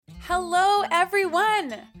Hello,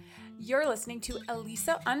 everyone! You're listening to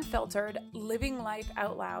Elisa Unfiltered, Living Life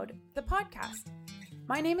Out Loud, the podcast.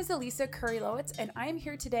 My name is Elisa Curry-Lowitz, and I am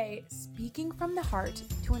here today speaking from the heart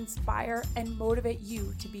to inspire and motivate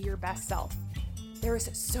you to be your best self. There is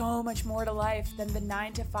so much more to life than the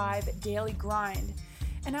 9-to-5 daily grind,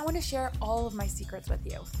 and I want to share all of my secrets with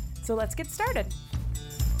you. So let's get started.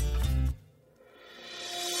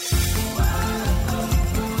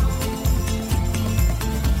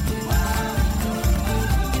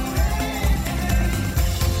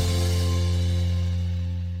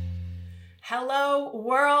 Hello,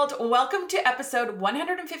 world. Welcome to episode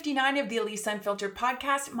 159 of the Elisa Unfiltered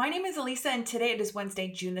podcast. My name is Elisa, and today it is Wednesday,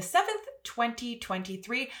 June the 7th,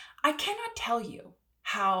 2023. I cannot tell you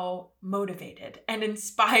how motivated and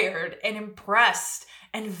inspired and impressed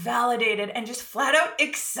and validated and just flat out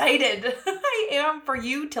excited I am for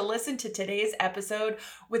you to listen to today's episode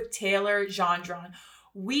with Taylor Gendron.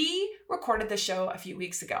 We recorded the show a few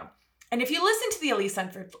weeks ago. And if you listen to the Elisa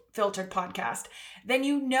Unfiltered podcast, then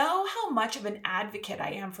you know how much of an advocate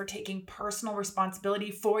I am for taking personal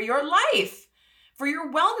responsibility for your life, for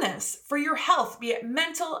your wellness, for your health, be it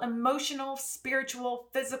mental, emotional, spiritual,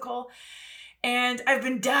 physical. And I've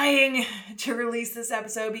been dying to release this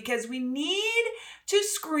episode because we need to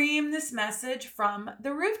scream this message from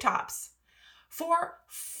the rooftops. For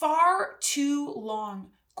far too long,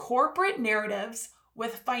 corporate narratives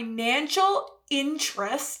with financial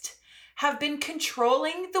interest have been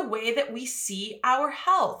controlling the way that we see our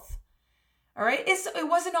health. All right. It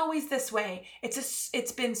wasn't always this way.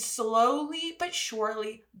 It's been slowly but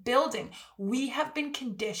surely building. We have been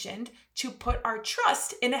conditioned to put our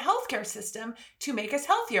trust in a healthcare system to make us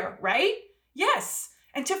healthier, right? Yes.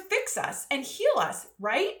 And to fix us and heal us,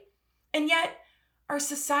 right? And yet our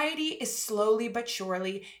society is slowly but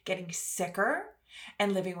surely getting sicker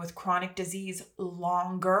and living with chronic disease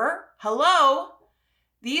longer. Hello.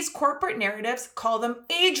 These corporate narratives call them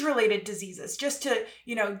age-related diseases just to,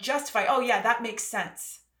 justify, oh yeah, that makes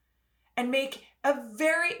sense. And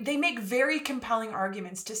they make very compelling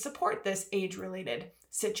arguments to support this age-related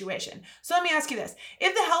situation. So let me ask you this.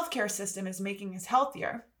 If the healthcare system is making us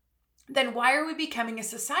healthier, then why are we becoming a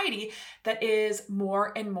society that is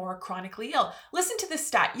more and more chronically ill? Listen to this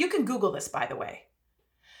stat. You can Google this, by the way.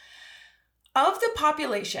 Of the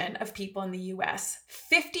population of people in the US,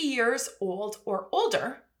 50 years old or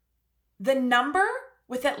older, the number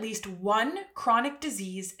with at least one chronic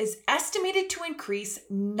disease is estimated to increase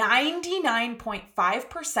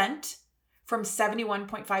 99.5% from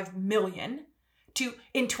 71.5 million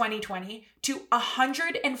in 2020 to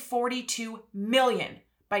 142 million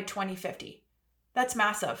by 2050. That's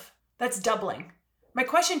massive. That's doubling. My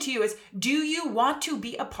question to you is, do you want to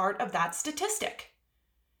be a part of that statistic?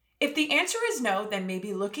 If the answer is no, then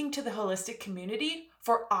maybe looking to the holistic community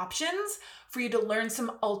for options for you to learn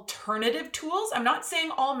some alternative tools. I'm not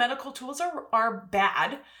saying all medical tools are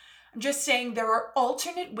bad. I'm just saying there are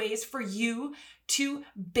alternate ways for you to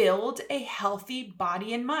build a healthy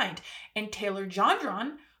body and mind. And Taylor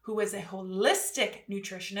Gendron, who is a holistic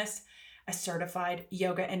nutritionist, a certified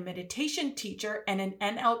yoga and meditation teacher, and an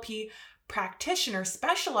NLP practitioner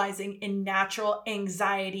specializing in natural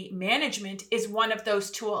anxiety management, is one of those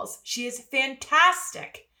tools. She is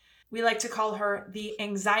fantastic. We like to call her the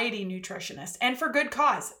anxiety nutritionist, and for good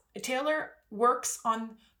cause. Taylor works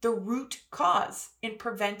on the root cause in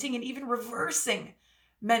preventing and even reversing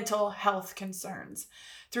mental health concerns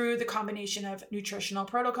through the combination of nutritional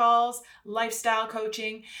protocols, lifestyle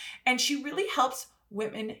coaching, and she really helps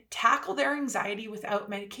women tackle their anxiety without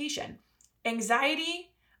medication. Anxiety,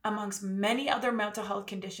 amongst many other mental health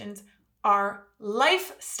conditions, are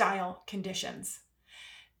lifestyle conditions.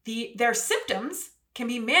 Their symptoms can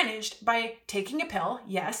be managed by taking a pill.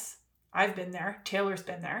 Yes, I've been there. Taylor's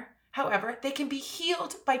been there. However, they can be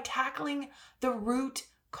healed by tackling the root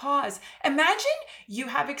cause. Imagine you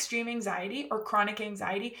have extreme anxiety or chronic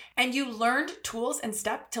anxiety and you learned tools and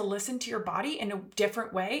steps to listen to your body in a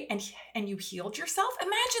different way and you healed yourself.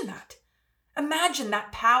 Imagine that. Imagine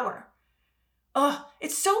that power. Oh,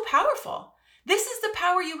 it's so powerful. This is the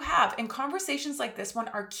power you have. And conversations like this one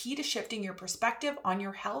are key to shifting your perspective on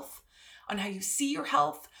your health, on how you see your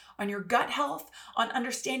health, on your gut health, on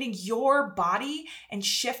understanding your body and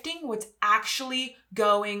shifting what's actually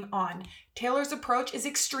going on. Taylor's approach is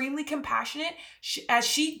extremely compassionate, as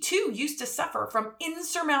she too used to suffer from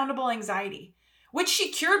insurmountable anxiety, which she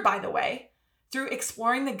cured, by the way, through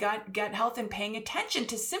exploring the gut health and paying attention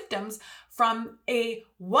to symptoms from a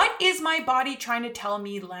 "what is my body trying to tell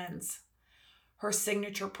me" lens. Her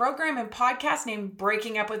signature program and podcast named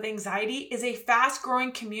Breaking Up with Anxiety is a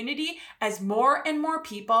fast-growing community as more and more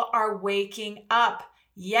people are waking up.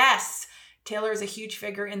 Yes, Taylor is a huge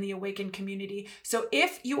figure in the Awakened community. So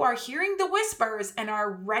if you are hearing the whispers and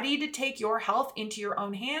are ready to take your health into your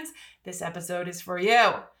own hands, this episode is for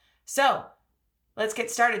you. So let's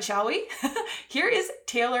get started, shall we? Here is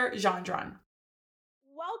Taylor Gendron.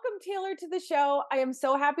 Welcome, Taylor, to the show. I am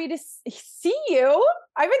so happy to see you.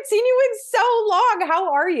 I haven't seen you in so long.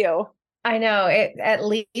 How are you? I know it at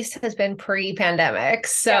least has been pre-pandemic.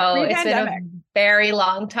 So pre-pandemic. It's been a very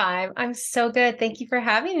long time. I'm so good. Thank you for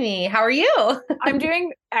having me. How are you? I'm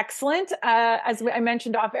doing excellent. As I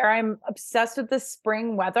mentioned off air, I'm obsessed with the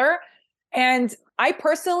spring weather. And I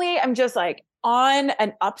personally am just like on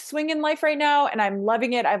an upswing in life right now, and I'm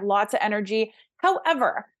loving it. I have lots of energy.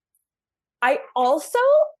 However, I also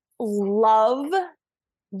love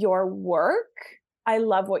your work. I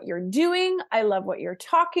love what you're doing. I love what you're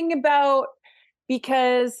talking about,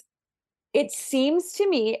 because it seems to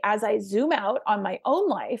me, as I zoom out on my own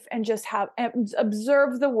life and just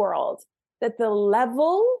observe the world, that the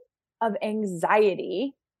level of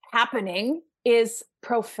anxiety happening is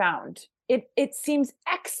profound. It seems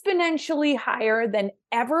exponentially higher than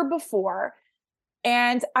ever before.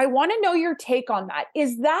 And I want to know your take on that.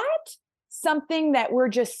 Is that something that we're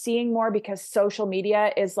just seeing more because social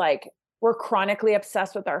media is like, we're chronically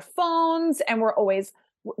obsessed with our phones, and we're always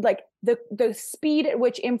like the speed at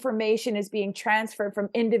which information is being transferred from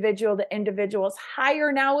individual to individual is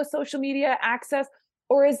higher now with social media access?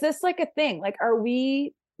 Or is this like a thing? Like, are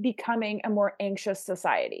we becoming a more anxious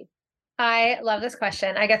society? I love this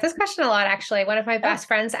question. I get this question a lot, actually. One of my best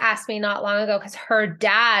friends asked me not long ago because her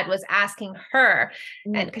dad was asking her,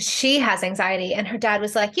 and because she has anxiety, and her dad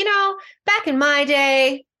was like, back in my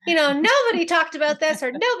day, nobody talked about this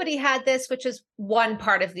or nobody had this, which is one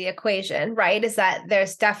part of the equation, right? Is that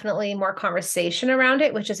there's definitely more conversation around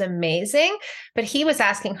it, which is amazing. But he was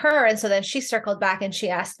asking her. And so then she circled back and she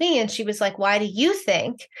asked me, and she was like, why do you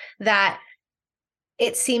think that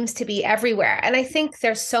it seems to be everywhere? And I think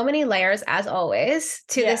there's so many layers, as always,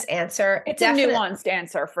 to this answer. It's a nuanced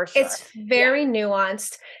answer for sure. It's very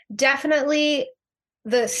nuanced. Definitely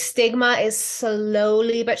the stigma is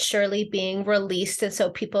slowly but surely being released. And so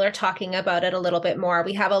people are talking about it a little bit more.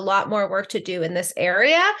 We have a lot more work to do in this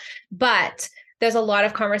area, but there's a lot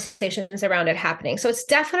of conversations around it happening. So it's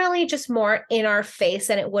definitely just more in our face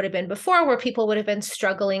than it would have been before, where people would have been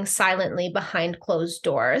struggling silently behind closed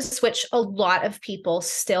doors, which a lot of people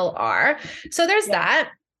still are. So there's that.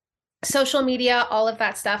 Social media, all of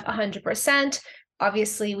that stuff, 100%.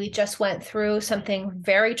 Obviously, we just went through something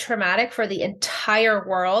very traumatic for the entire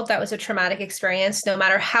world. That was a traumatic experience. No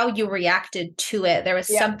matter how you reacted to it, there was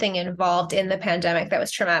something involved in the pandemic that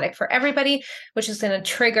was traumatic for everybody, which is going to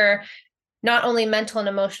trigger not only mental and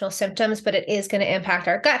emotional symptoms, but it is going to impact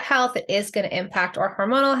our gut health. It is going to impact our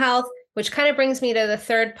hormonal health, which kind of brings me to the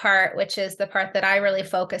third part, which is the part that I really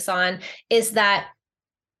focus on, is that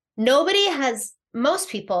most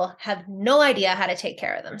people have no idea how to take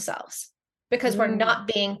care of themselves, because we're not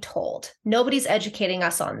being told. Nobody's educating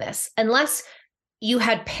us on this, unless you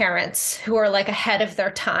had parents who are like ahead of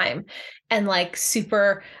their time and like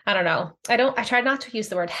super, I don't know. I try not to use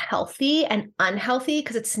the word healthy and unhealthy,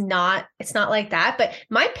 because it's not like that. But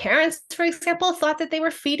my parents, for example, thought that they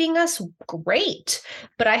were feeding us great,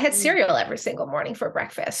 but I had cereal every single morning for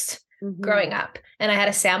breakfast growing up, and I had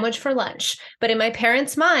a sandwich for lunch. But in my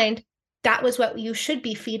parents' mind, that was what you should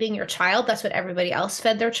be feeding your child. That's what everybody else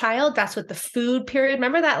fed their child. That's what the food pyramid,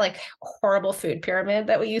 remember that like horrible food pyramid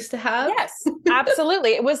that we used to have? Yes,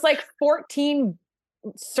 absolutely. It was like 14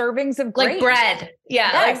 servings of grains. Like bread.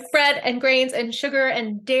 Yeah. Yes. Like bread and grains and sugar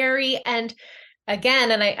and dairy. And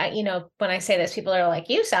again, and I, when I say this, people are like,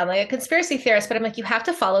 you sound like a conspiracy theorist, but I'm like, you have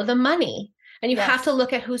to follow the money, and you have to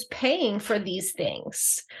look at who's paying for these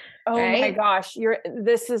things. Oh my gosh.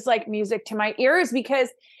 This is like music to my ears, because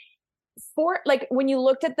when you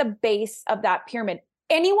looked at the base of that pyramid,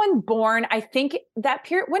 anyone born, I think that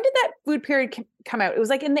period, when did that food period come out? It was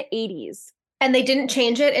like in the 80s. And they didn't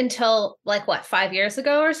change it until 5 years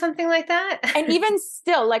ago or something like that. And even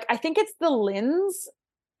still, I think it's the Linds.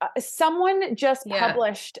 Someone just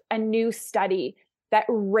published a new study that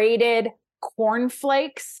rated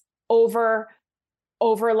cornflakes over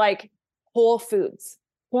like whole foods,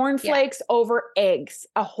 cornflakes over eggs,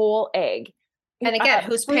 a whole egg. And again,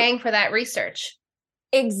 who's paying for that research?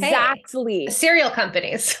 Exactly. The cereal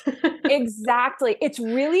companies. Exactly. It's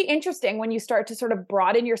really interesting when you start to sort of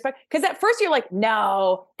broaden your spectrum, because at first you're like,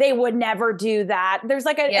 no, they would never do that. There's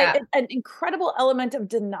like an incredible element of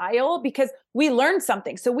denial, because we learned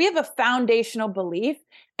something. So we have a foundational belief,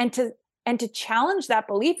 and to challenge that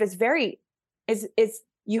belief is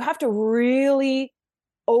you have to really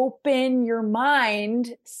open your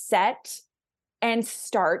mind set and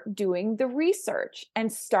start doing the research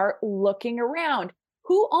and start looking around.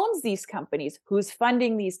 Who owns these companies? Who's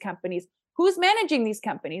funding these companies? Who's managing these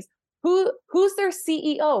companies? Who's their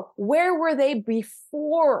CEO? Where were they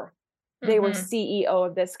before they were CEO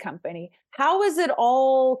of this company? How is it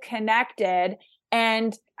all connected?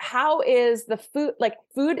 And how is the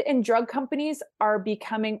food and drug companies are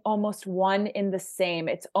becoming almost one in the same.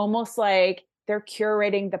 It's almost like they're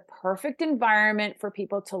curating the perfect environment for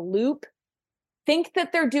people to think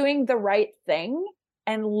that they're doing the right thing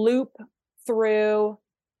and loop through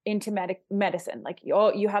into medicine. Like,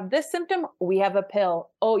 oh, you have this symptom, we have a pill.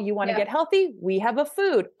 Oh, you want to get healthy, we have a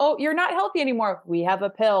food. Oh, you're not healthy anymore, we have a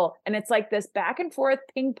pill. And it's like this back and forth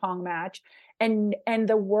ping pong match. And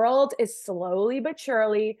the world is slowly but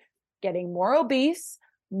surely getting more obese,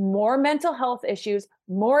 more mental health issues,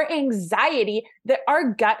 more anxiety. That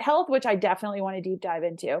our gut health, which I definitely want to deep dive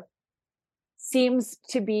into, seems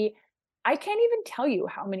to be, I can't even tell you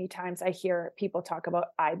how many times I hear people talk about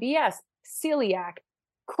IBS, celiac,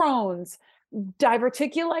 Crohn's,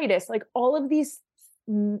 diverticulitis, like all of these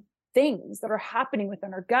things that are happening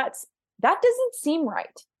within our guts. That doesn't seem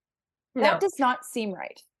right. That does not seem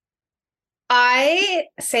right. I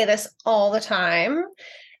say this all the time,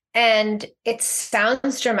 and it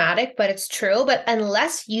sounds dramatic, but it's true. But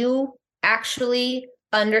unless you actually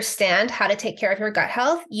understand how to take care of your gut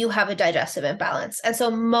health, you have a digestive imbalance. And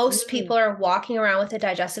so most people are walking around with a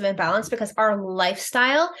digestive imbalance because our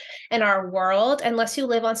lifestyle and our world, unless you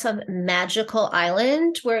live on some magical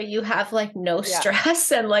island where you have like no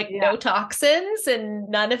stress and like no toxins and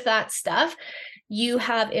none of that stuff, you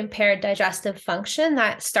have impaired digestive function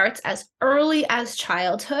that starts as early as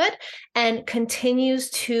childhood and continues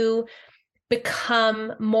to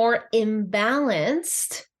become more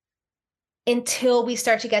imbalanced until we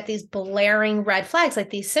start to get these blaring red flags, like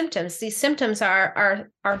these symptoms. These symptoms are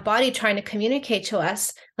our body trying to communicate to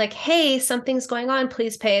us like, hey, something's going on,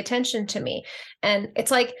 please pay attention to me. And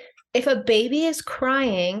it's like, if a baby is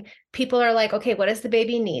crying, people are like, okay, what does the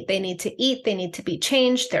baby need? They need to eat, they need to be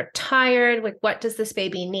changed, they're tired. Like, what does this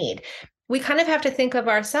baby need? We kind of have to think of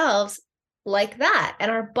ourselves like that. And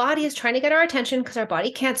our body is trying to get our attention because our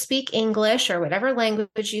body can't speak English or whatever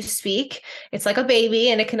language you speak. It's like a baby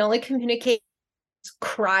and it can only communicate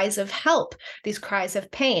cries of help, these cries of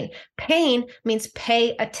pain. Pain means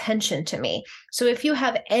pay attention to me. So if you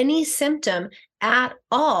have any symptom at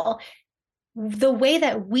all, the way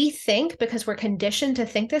that we think, because we're conditioned to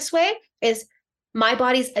think this way, is my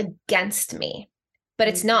body's against me, but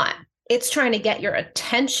it's not. It's trying to get your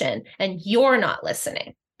attention and you're not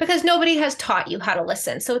listening. Because nobody has taught you how to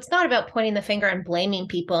listen. So it's not about pointing the finger and blaming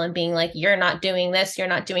people and being like, you're not doing this, you're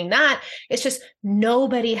not doing that. It's just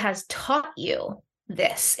nobody has taught you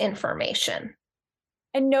this information.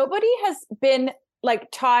 And nobody has been like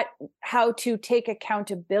taught how to take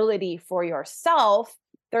accountability for yourself.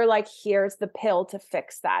 They're like, here's the pill to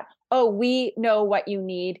fix that. Oh, we know what you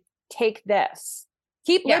need. Take this.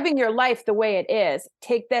 Keep living your life the way it is.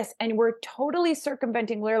 Take this. And we're totally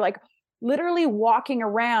circumventing. We're like, literally walking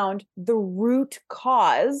around the root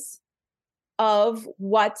cause of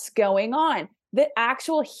what's going on. The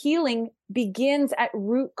actual healing begins at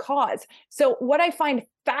root cause. So what I find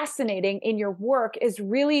fascinating in your work is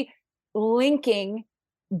really linking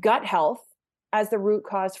gut health as the root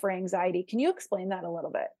cause for anxiety. Can you explain that a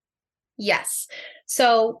little bit? Yes.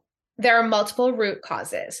 So there are multiple root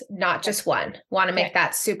causes, not just one. Want to make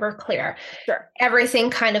that super clear. Sure. Everything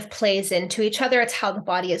kind of plays into each other. It's how the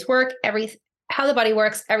body is how the body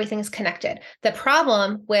works, everything's connected. The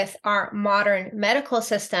problem with our modern medical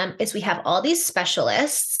system is we have all these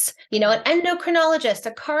specialists, an endocrinologist,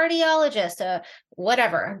 a cardiologist, a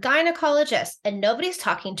gynecologist, and nobody's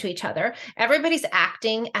talking to each other. Everybody's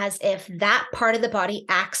acting as if that part of the body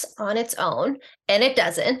acts on its own, and it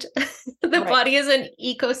doesn't. The body is an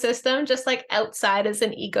ecosystem, just like outside is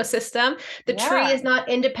an ecosystem. The tree is not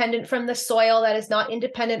independent from the soil, that is not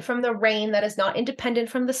independent from the rain, that is not independent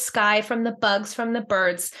from the sky, from the bugs, from the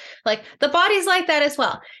birds. Like the body's like that as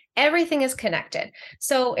well. Everything is connected.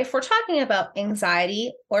 So if we're talking about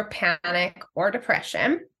anxiety or panic or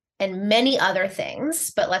depression, and many other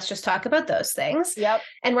things, but let's just talk about those things. Yep.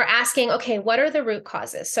 And we're asking, okay, what are the root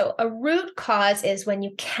causes? So a root cause is when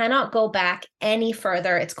you cannot go back any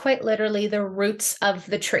further. It's quite literally the roots of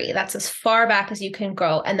the tree. That's as far back as you can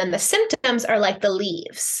go. And then the symptoms are like the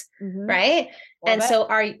leaves, right? And so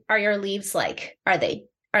are your leaves like, are they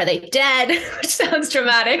dead? Which sounds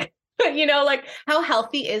dramatic, but like how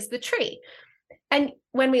healthy is the tree? And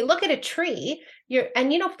when we look at a tree,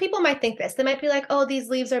 people might think this, they might be like, oh, these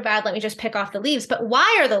leaves are bad. Let me just pick off the leaves. But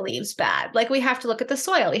why are the leaves bad? Like we have to look at the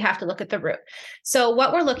soil. We have to look at the root. So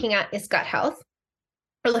what we're looking at is gut health.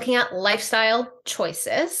 We're looking at lifestyle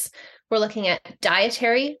choices. We're looking at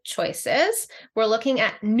dietary choices. We're looking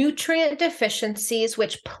at nutrient deficiencies,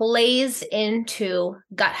 which plays into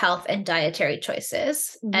gut health and dietary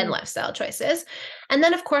choices and lifestyle choices. And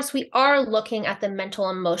then, of course, we are looking at the mental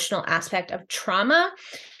emotional aspect of trauma,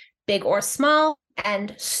 big or small,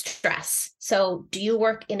 and stress. So do you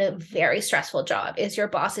work in a very stressful job? Is your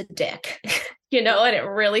boss a dick? And it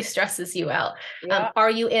really stresses you out. Yeah.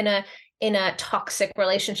 Are you in a toxic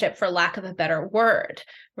relationship, for lack of a better word,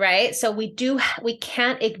 right? So we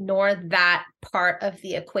can't ignore that part of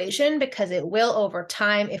the equation, because it will, over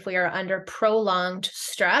time, if we are under prolonged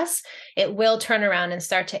stress, it will turn around and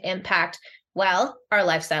start to impact, well, our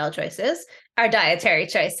lifestyle choices, our dietary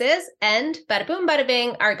choices, and bada boom, bada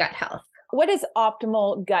bing, our gut health. What is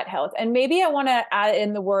optimal gut health? And maybe I want to add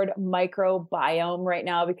in the word microbiome right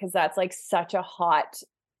now, because that's like such a hot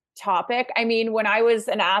topic. I mean, when I was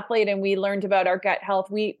an athlete and we learned about our gut health,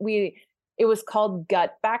 it was called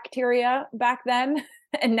gut bacteria back then.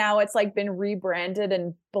 And now it's like been rebranded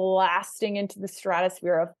and blasting into the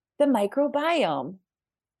stratosphere of the microbiome.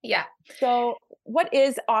 Yeah. So what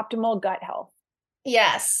is optimal gut health?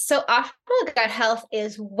 Yes. So optimal gut health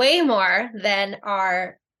is way more than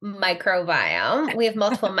our microbiome. We have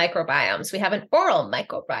multiple microbiomes. We have an oral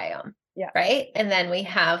microbiome. Yeah. Right. And then we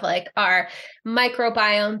have like our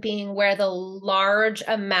microbiome being where the large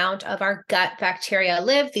amount of our gut bacteria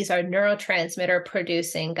live. These are neurotransmitter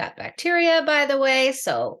producing gut bacteria, by the way.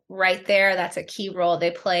 So right there, that's a key role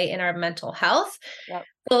they play in our mental health. Yep.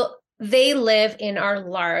 Well, they live in our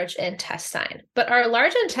large intestine, but our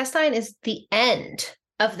large intestine is the end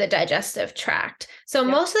of the digestive tract. So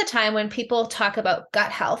most of the time when people talk about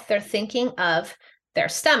gut health, they're thinking of their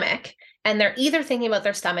stomach. And they're either thinking about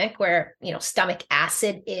their stomach, where, stomach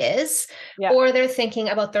acid is, or they're thinking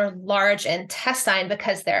about their large intestine,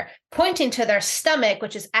 because they're pointing to their stomach,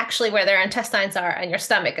 which is actually where their intestines are, and your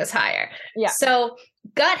stomach is higher. Yeah. So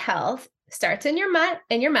gut health starts in your mouth,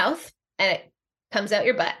 and it comes out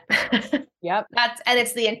your butt. Yep. And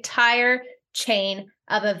it's the entire chain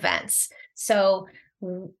of events. So,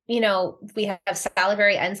 we have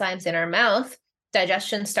salivary enzymes in our mouth.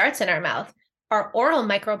 Digestion starts in our mouth. Our oral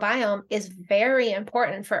microbiome is very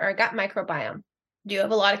important for our gut microbiome. Do you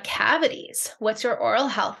have a lot of cavities? What's your oral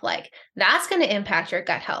health like? That's going to impact your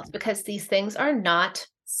gut health, because these things are not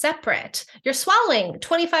separate. You're swallowing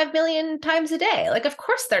 25 million times a day. Like, of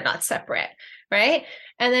course they're not separate, right?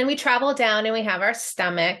 And then we travel down and we have our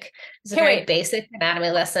stomach. It's a very basic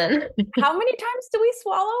anatomy lesson. How many times do we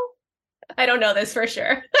swallow? I don't know this for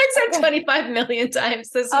sure. I said 25 million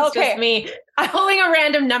times. This is just me pulling a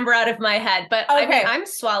random number out of my head, but I'm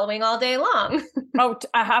swallowing all day long.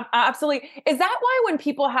 I have absolutely. Is that why when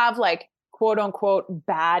people have like quote unquote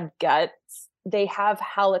bad guts, they have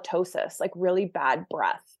halitosis, like really bad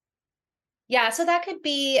breath? Yeah. So that could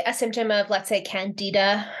be a symptom of, let's say,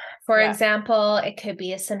 candida, for example. It could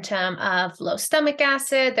be a symptom of low stomach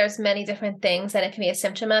acid. There's many different things that it can be a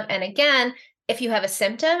symptom of. And again, if you have a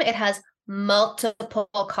symptom, it has multiple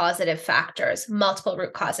causative factors, multiple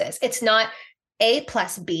root causes. It's not A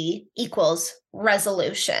plus B equals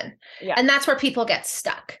resolution. Yeah. And that's where people get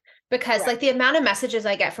stuck, because like the amount of messages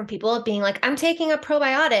I get from people being like, I'm taking a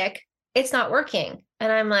probiotic, it's not working.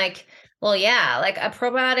 And I'm like, well, yeah, like a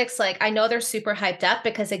probiotics, like I know they're super hyped up,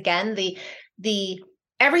 because again, the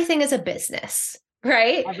everything is a business.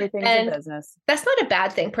 Right. Everything's a business. That's not a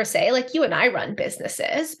bad thing per se. Like you and I run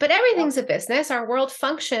businesses, but everything's a business. Our world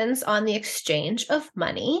functions on the exchange of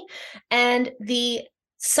money, and the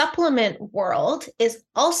supplement world is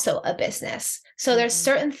also a business. So there's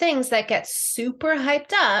certain things that get super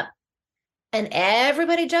hyped up and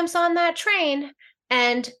everybody jumps on that train,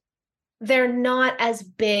 and they're not as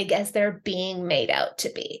big as they're being made out to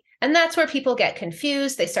be. And that's where people get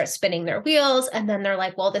confused. They start spinning their wheels, and then they're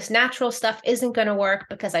like, well, this natural stuff isn't going to work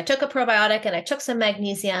because I took a probiotic and I took some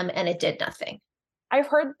magnesium and it did nothing. I've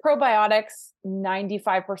heard probiotics,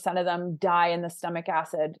 95% of them die in the stomach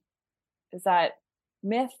acid. Is that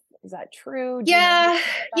myth? Is that true?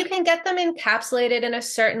 You can get them encapsulated in a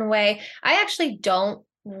certain way. I actually don't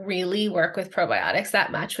really work with probiotics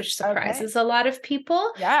that much, which surprises a lot of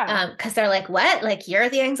people. Yeah. Because they're like, what? Like, you're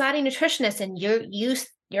the anxiety nutritionist and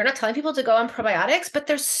you're not telling people to go on probiotics, but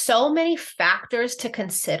there's so many factors to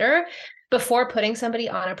consider before putting somebody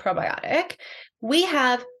on a probiotic. We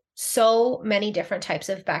have so many different types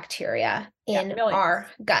of bacteria in our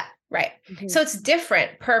gut, right? Mm-hmm. So it's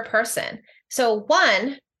different per person. So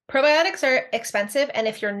one, probiotics are expensive. And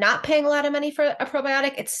if you're not paying a lot of money for a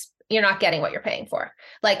probiotic, you're not getting what you're paying for.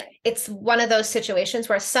 Like it's one of those situations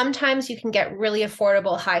where sometimes you can get really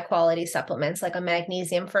affordable, high quality supplements, like a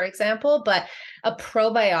magnesium, for example, but a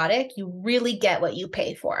probiotic, you really get what you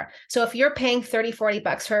pay for. So if you're paying 30, 40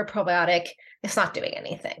 bucks for a probiotic, it's not doing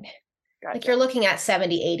anything. Gotcha. Like you're looking at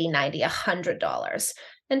 70, 80, 90, $100.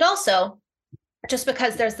 And also, just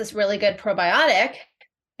because there's this really good probiotic,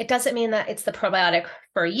 it doesn't mean that it's the probiotic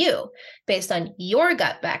for you based on your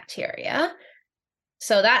gut bacteria.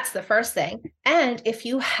 So that's the first thing. And if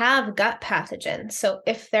you have gut pathogens, so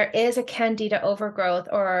if there is a candida overgrowth,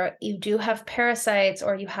 or you do have parasites,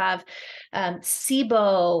 or you have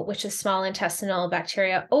SIBO, which is small intestinal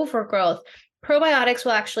bacteria overgrowth, probiotics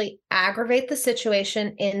will actually aggravate the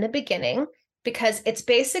situation in the beginning, because it's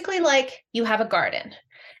basically like you have a garden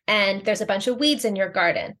and there's a bunch of weeds in your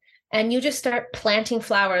garden and you just start planting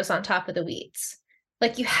flowers on top of the weeds.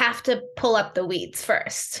 Like you have to pull up the weeds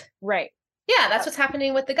first. Right. Yeah, that's what's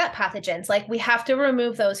happening with the gut pathogens. Like we have to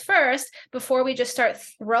remove those first before we just start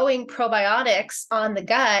throwing probiotics on the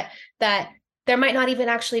gut that there might not even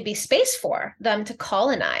actually be space for them to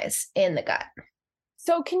colonize in the gut.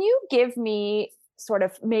 So can you give me sort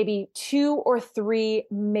of maybe 2 or 3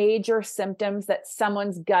 major symptoms that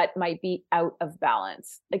someone's gut might be out of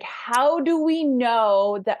balance? Like how do we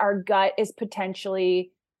know that our gut is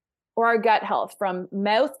potentially, or our gut health from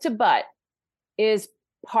mouth to butt is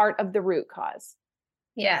part of the root cause?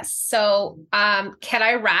 Yes. So can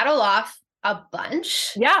I rattle off a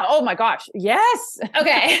bunch? Yeah. Oh my gosh. Yes.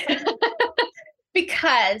 Okay.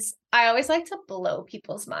 Because I always like to blow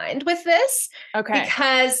people's mind with this. Okay.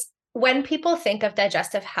 Because when people think of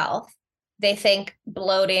digestive health, they think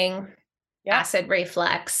bloating, acid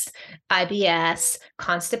reflux, IBS,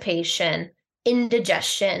 constipation,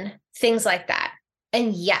 indigestion, things like that.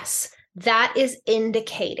 And yes, that is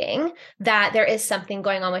indicating that there is something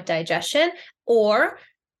going on with digestion, or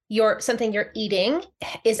something you're eating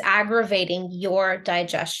is aggravating your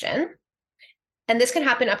digestion. And this can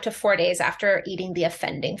happen up to 4 days after eating the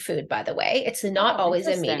offending food, by the way. It's not always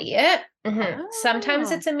immediate. Mm-hmm.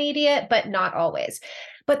 Sometimes it's immediate, but not always.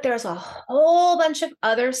 But there's a whole bunch of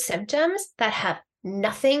other symptoms that have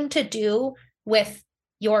nothing to do with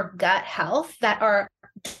your gut health that are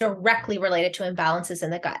directly related to imbalances in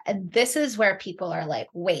the gut. And this is where people are like,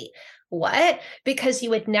 wait, what? Because you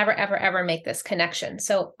would never, ever, ever make this connection.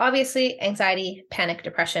 So obviously anxiety, panic,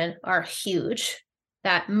 depression are huge,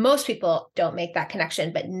 that most people don't make that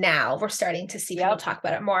connection, but now we're starting to see people talk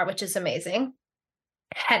about it more, which is amazing.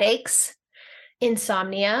 Headaches,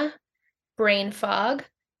 insomnia, brain fog,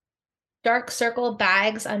 dark circle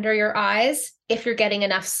bags under your eyes if you're getting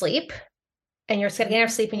enough sleep, and you're getting enough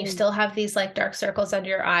sleep and you still have these like dark circles under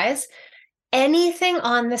your eyes. Anything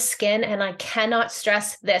on the skin, and I cannot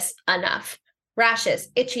stress this enough: rashes,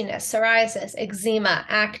 itchiness, psoriasis, eczema,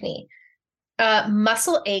 acne,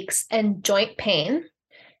 muscle aches and joint pain,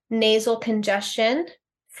 nasal congestion,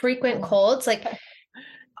 frequent colds. Like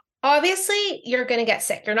obviously you're going to get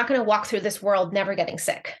sick. You're not going to walk through this world never getting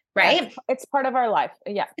sick, right? Yeah, it's part of our life.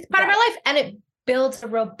 Yeah. It's part of our life, and it builds a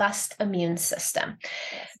robust immune system.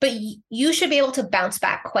 Yes. But you should be able to bounce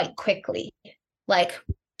back quite quickly, like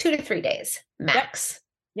 2 to 3 days max.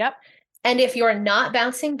 Yep. And if you're not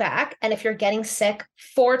bouncing back, and if you're getting sick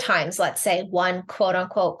 4 times, let's say one quote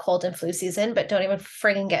unquote cold and flu season, but don't even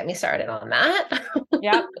frigging get me started on that.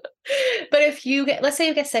 Yeah. But if let's say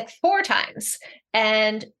you get sick 4 times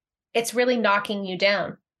and it's really knocking you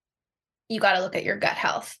down, you got to look at your gut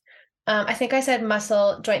health. I think I said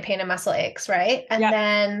joint pain and muscle aches, right? And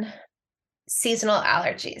then seasonal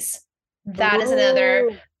allergies. That is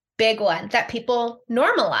another big one that people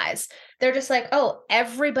normalize. They're just like, oh,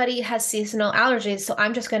 everybody has seasonal allergies, so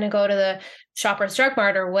I'm just going to go to the Shoppers Drug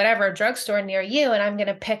Mart or whatever drugstore near you, and I'm going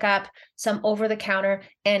to pick up some over-the-counter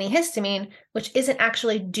antihistamine, which isn't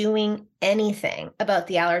actually doing anything about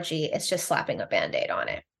the allergy. It's just slapping a Band-Aid on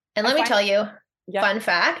it. And let me tell you, fun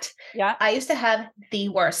fact, I used to have the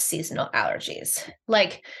worst seasonal allergies.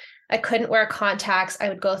 Like I couldn't wear contacts. I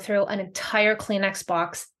would go through an entire Kleenex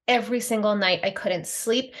box every single night. I couldn't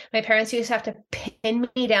sleep. My parents used to have to pin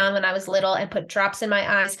me down when I was little and put drops in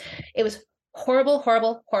my eyes. It was horrible,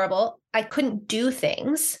 horrible, horrible. I couldn't do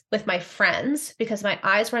things with my friends because my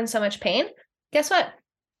eyes were in so much pain. Guess what?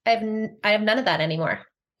 I have none of that anymore.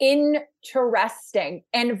 Interesting.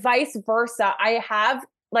 And vice versa. I have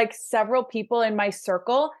like several people in my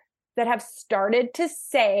circle that have started to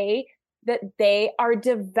say that they are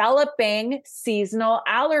developing seasonal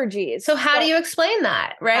allergies. So how do you explain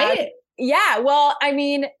that, right? Yeah. Well, I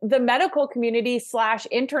mean, the medical community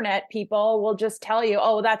 / internet people will just tell you,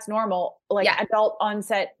 oh, that's normal, like adult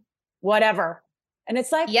onset, whatever. And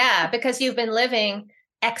it's like, yeah, because you've been living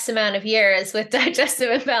X amount of years with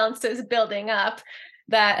digestive imbalances building up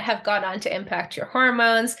that have gone on to impact your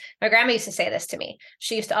hormones. My grandma used to say this to me.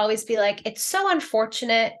 She used to always be like, it's so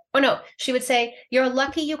unfortunate. Oh no, she would say, you're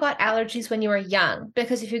lucky you got allergies when you were young,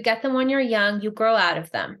 because if you get them when you're young, you grow out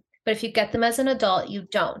of them. But if you get them as an adult, you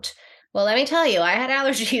don't. Well, let me tell you, I had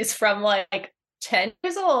allergies from like 10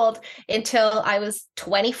 years old until I was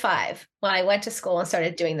 25 when I went to school and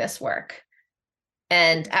started doing this work.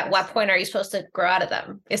 And at what point are you supposed to grow out of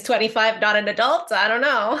them? Is 25 not an adult? I don't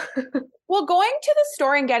know. Well, going to the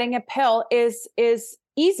store and getting a pill is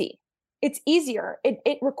easy. It's easier.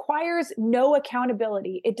 It requires no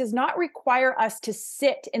accountability. It does not require us to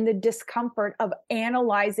sit in the discomfort of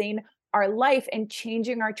analyzing our life and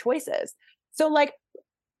changing our choices. So like,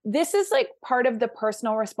 this is like part of the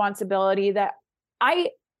personal responsibility that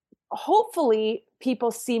hopefully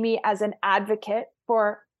people see me as an advocate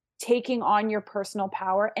for taking on your personal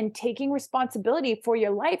power and taking responsibility for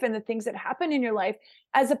your life and the things that happen in your life,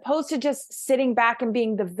 as opposed to just sitting back and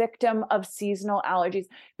being the victim of seasonal allergies,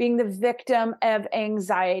 being the victim of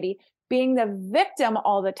anxiety, being the victim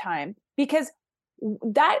all the time, because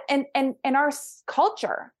that and our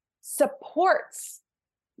culture supports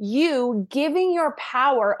you giving your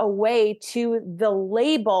power away to the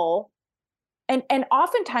label. And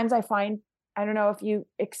oftentimes I find, I don't know if you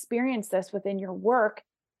experience this within your work,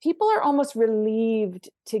 people are almost relieved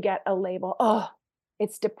to get a label. Oh,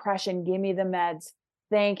 it's depression. Give me the meds.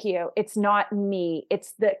 Thank you. It's not me.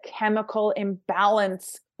 It's the chemical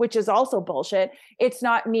imbalance, which is also bullshit. It's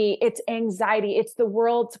not me. It's anxiety. It's the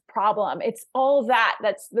world's problem. It's all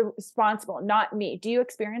that's the responsible, not me. Do you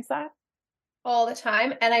experience that? All the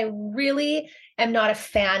time. And I really am not a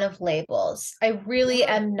fan of labels. I really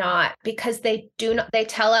am not, because they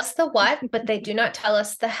tell us the what, but they do not tell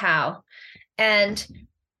us the how. And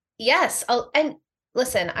yes. And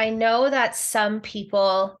listen, I know that some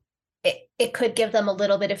people, it could give them a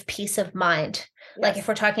little bit of peace of mind. Yes. Like if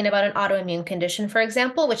we're talking about an autoimmune condition, for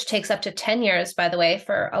example, which takes up to 10 years, by the way,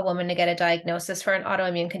 for a woman to get a diagnosis for an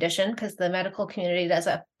autoimmune condition, because the medical community does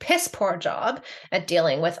a piss poor job at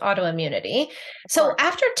dealing with autoimmunity. So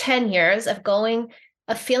after 10 years of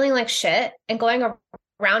feeling like shit and going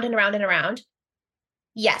around and around and around,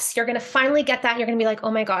 yes, you're going to finally get that. You're going to be like,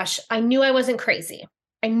 oh my gosh, I knew I wasn't crazy.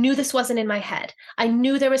 I knew this wasn't in my head. I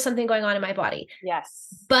knew there was something going on in my body.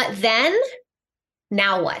 Yes. But then,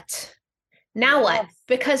 now what? Now what?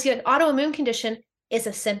 Because your autoimmune condition is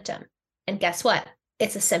a symptom. And guess what?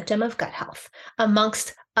 It's a symptom of gut health,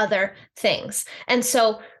 amongst other things. And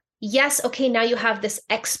so, yes, okay, now you have this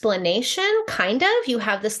explanation, kind of, you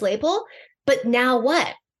have this label, but now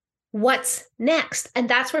what? What's next? And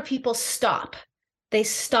that's where people stop. They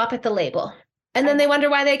stop at the label. And then they wonder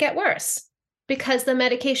why they get worse, because the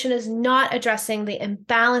medication is not addressing the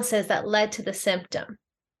imbalances that led to the symptom.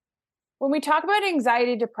 When we talk about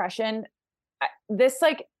anxiety, depression, this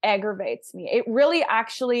like aggravates me. It really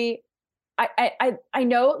actually, I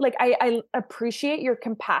know, like I appreciate your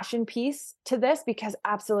compassion piece to this, because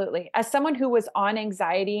absolutely, as someone who was on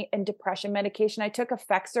anxiety and depression medication, I took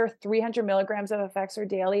Effexor, 300 milligrams of Effexor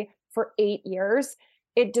daily for 8 years.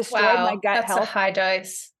 It destroyed my gut health. That's a high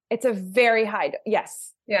dose. It's a very high.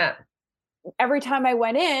 Yes. Yeah. Every time I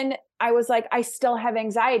went in, I was like, I still have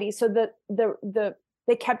anxiety. So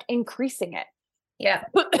they kept increasing it. Yeah.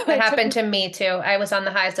 That happened to me too. I was on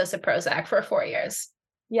the highest dose of Prozac for 4 years.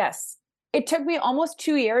 Yes. It took me almost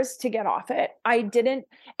 2 years to get off it. I didn't.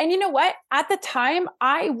 And you know what? At the time,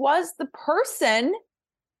 I was the person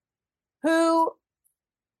who,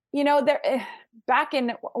 back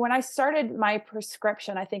in when I started my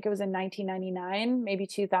prescription, I think it was in 1999, maybe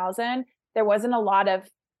 2000, there wasn't a lot of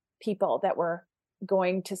people that were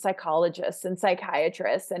going to psychologists and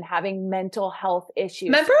psychiatrists and having mental health issues.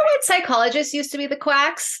 Remember when psychologists used to be the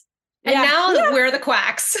quacks? And now we're the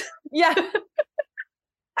quacks. Yeah.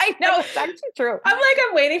 I know, it's actually true. I'm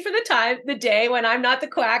waiting for the day when I'm not the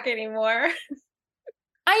quack anymore.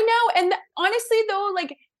 I know. And honestly though,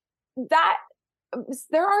 like that,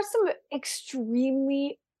 there are some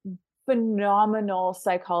extremely phenomenal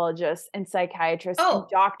psychologists and psychiatrists and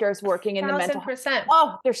doctors working in the mental health.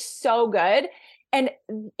 Oh, they're so good. And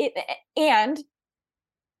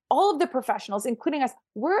all of the professionals, including us,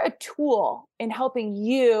 we're a tool in helping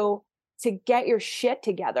you to get your shit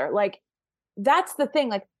together. Like, that's the thing.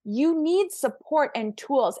 Like, you need support and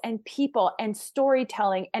tools and people and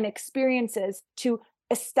storytelling and experiences to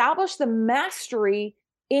establish the mastery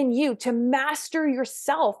in you, to master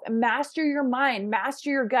yourself, master your mind, master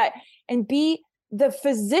your gut, and be the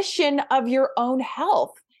physician of your own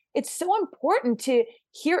health. it's so important to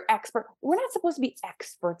hear we're not supposed to be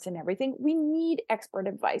experts in everything. We need expert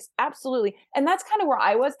advice. Absolutely. And that's kind of where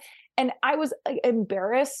I was. And I was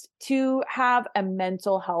embarrassed to have a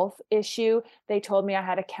mental health issue. They told me I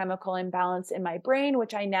had a chemical imbalance in my brain,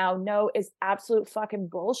 which I now know is absolute fucking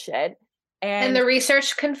bullshit. And the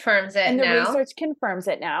research confirms it now. Research confirms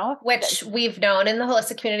it now. Which we've known in the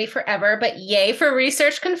holistic community forever, but yay for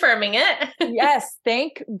research confirming it. Yes,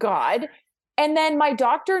 thank God. And then my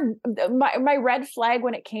doctor, my red flag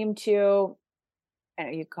when it came to,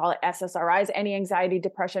 and you call it SSRIs, any anxiety,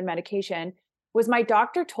 depression medication, was my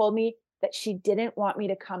doctor told me that she didn't want me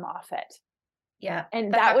to come off it. Yeah.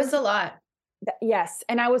 And that was a lot. Yes.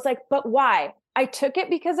 And I was like, but why? I took it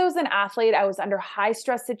because I was an athlete. I was under high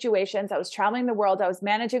stress situations. I was traveling the world. I was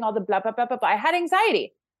managing all the blah, blah, blah, blah, blah. I had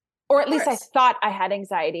anxiety, or at least I thought I had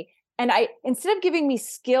anxiety. And instead of giving me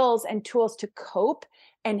skills and tools to cope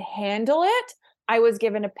and handle it, I was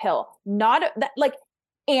given a pill. Not that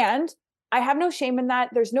and I have no shame in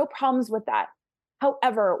that. There's no problems with that.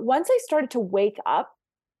 However, once I started to wake up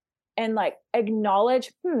and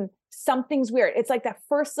acknowledge, something's weird. It's like that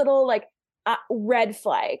first little red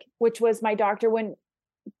flag, which was my doctor wouldn't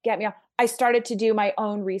get me off. I started to do my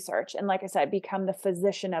own research and, like I said, become the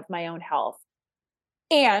physician of my own health.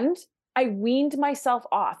 And I weaned myself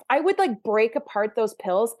off. I would break apart those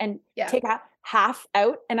pills and take half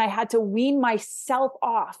out, and I had to wean myself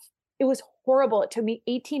off. It was horrible. It took me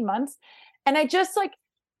 18 months. And I just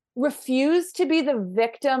refused to be the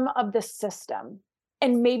victim of the system.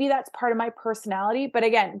 And maybe that's part of my personality. But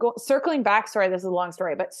again, circling back, sorry, this is a long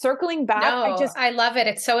story, but circling back, I love it.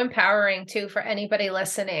 It's so empowering too, for anybody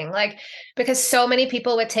listening, because so many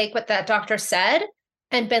people would take what that doctor said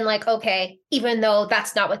and been like, okay, even though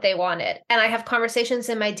that's not what they wanted. And I have conversations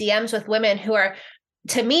in my DMs with women who are,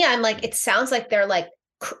 to me, I'm like, it sounds like they're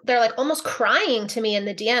almost crying to me in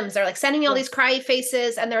the DMs. They're sending me all these cry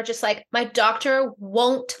faces. And they're just like, my doctor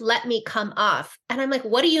won't let me come off. And I'm like,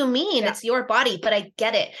 what do you mean? It's your body. But I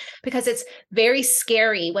get it, because it's very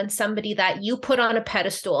scary when somebody that you put on a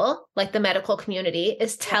pedestal, like the medical community,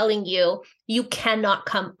 is telling you, you cannot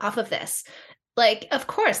come off of this. Of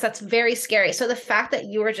course, that's very scary. So the fact that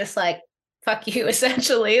you were just like, fuck you,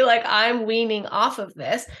 essentially, I'm weaning off of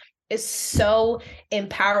this, is so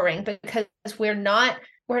empowering, because we're not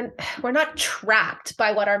trapped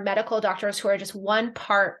by what our medical doctors, who are just one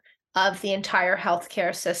part of the entire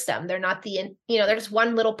healthcare system. They're not they're just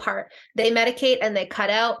one little part. They medicate and they cut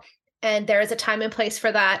out, and there is a time and place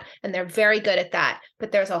for that. And they're very good at that.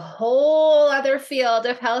 But there's a whole other field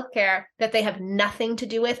of healthcare that they have nothing to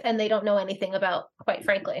do with, and they don't know anything about, quite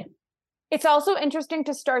frankly. It's also interesting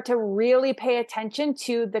to start to really pay attention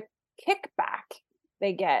to the kickback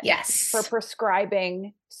they get for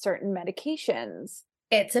prescribing certain medications.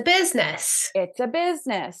 It's a business.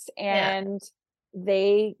 And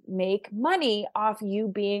they make money off you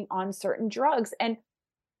being on certain drugs. And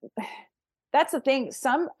that's the thing.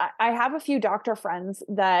 I have a few doctor friends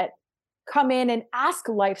that come in and ask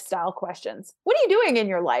lifestyle questions. What are you doing in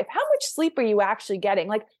your life? How much sleep are you actually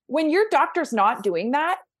getting? When your doctor's not doing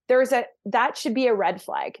that, that should be a red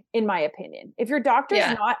flag, in my opinion. If your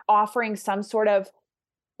doctor's not offering some sort of,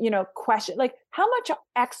 question, how much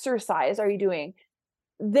exercise are you doing?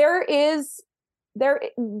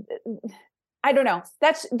 I don't know.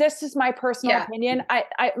 This is my personal opinion.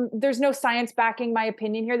 There's no science backing my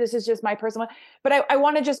opinion here. This is just my personal, but I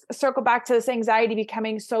want to just circle back to this anxiety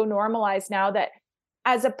becoming so normalized now, that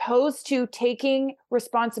as opposed to taking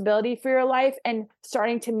responsibility for your life and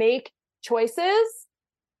starting to make choices,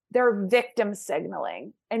 they're victim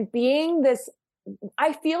signaling and being this.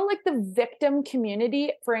 I feel like the victim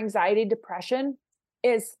community for anxiety, depression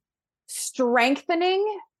is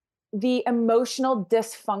strengthening the emotional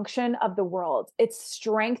dysfunction of the world. It's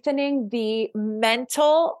strengthening the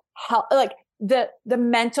mental health, the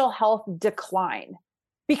mental health decline,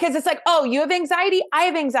 because it's oh, you have anxiety, I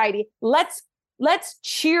have anxiety. Let's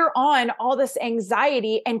cheer on all this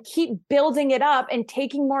anxiety and keep building it up and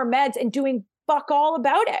taking more meds and doing fuck all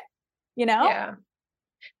about it.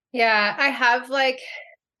 Yeah. I have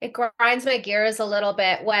it grinds my gears a little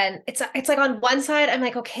bit when it's on one side, I'm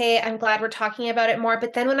like, okay, I'm glad we're talking about it more.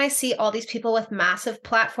 But then when I see all these people with massive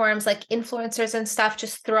platforms, like influencers and stuff,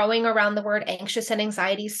 just throwing around the word anxious and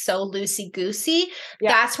anxiety so loosey goosey,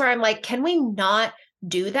 that's where I'm like, can we not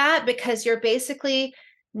do that? Because you're basically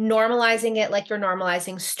normalizing it like you're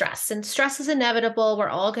normalizing stress, and stress is inevitable. We're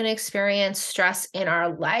all going to experience stress in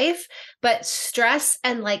our life, but stress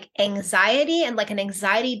and anxiety and an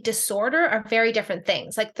anxiety disorder are very different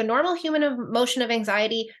things. The normal human emotion of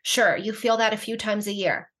anxiety, sure, you feel that a few times a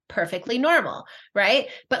year, perfectly normal, right?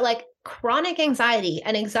 But chronic anxiety,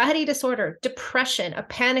 an anxiety disorder, depression, a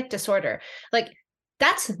panic disorder. Like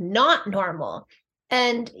that's not normal.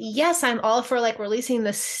 And yes, I'm all for like releasing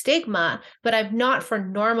the stigma, but I'm not for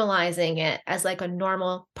normalizing it as like a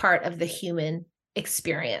normal part of the human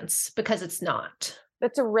experience, because it's not.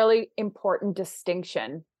 That's a really important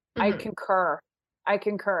distinction. I Mhm.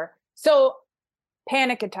 concur. So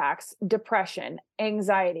panic attacks, depression,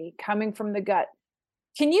 anxiety coming from the gut.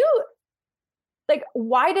 Can you like,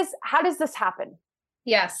 how does this happen?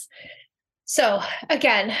 Yes. So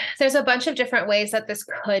again, there's a bunch of different ways that this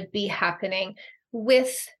could be happening.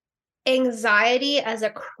 With anxiety as a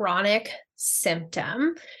chronic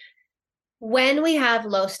symptom, when we have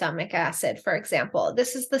low stomach acid, for example,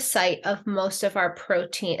 this is the site of most of our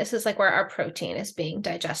protein. This is like where our protein is being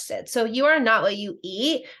digested. So you are not what you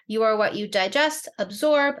eat, you are what you digest,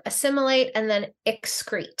 absorb, assimilate, and then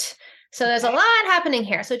excrete. So there's a lot happening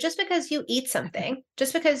here. So just because you eat something,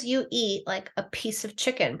 just because you eat like a piece of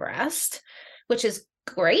chicken breast, which is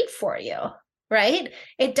great for you, right?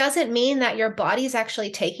 It doesn't mean that your body's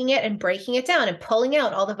actually taking it and breaking it down and pulling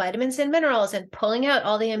out all the vitamins and minerals and pulling out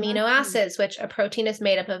all the amino acids, which a protein is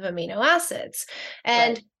made up of amino acids,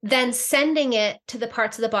 and then sending it to the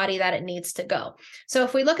parts of the body that it needs to go. So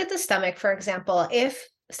if we look at the stomach, for example, if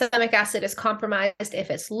stomach acid is compromised, if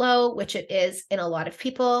it's low, which it is in a lot of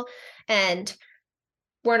people, and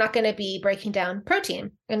we're not going to be breaking down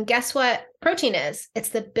protein. And guess what protein is? It's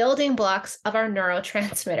the building blocks of our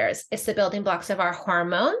neurotransmitters. It's the building blocks of our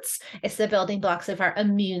hormones. It's the building blocks of our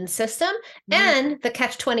immune system. And the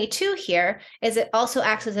catch-22 here is it also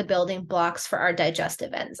acts as a building blocks for our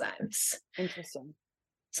digestive enzymes. Interesting.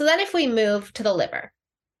 So then if we move to the liver,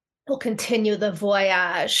 we'll continue the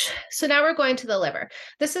voyage. So now we're going to the liver.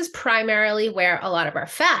 This is primarily where a lot of our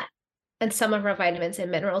fat and some of our vitamins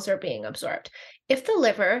and minerals are being absorbed. If the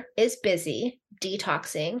liver is busy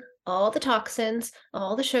detoxing all the toxins,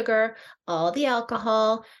 all the sugar, all the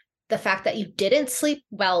alcohol, the fact that you didn't sleep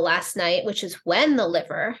well last night, which is when the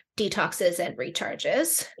liver detoxes and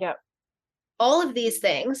recharges. Yep. All of these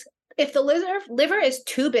things, if the liver is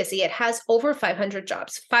too busy, it has over 500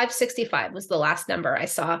 jobs. 565 was the last number I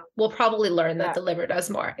saw. We'll probably learn that the liver does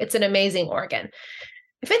more. It's an amazing organ.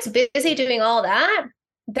 If it's busy doing all that,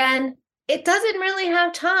 then it doesn't really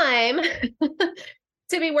have time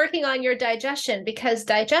to be working on your digestion, because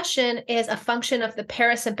digestion is a function of the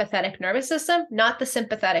parasympathetic nervous system, not the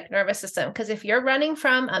sympathetic nervous system. Because if you're running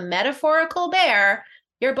from a metaphorical bear,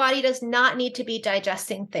 your body does not need to be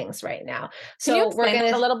digesting things right now. So can you explain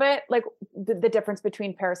that a little bit, like the difference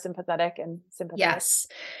between parasympathetic and sympathetic? Yes.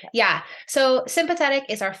 Yeah. So sympathetic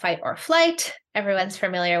is our fight or flight. Everyone's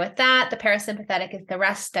familiar with that. The parasympathetic is the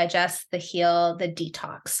rest, digest, the heal, the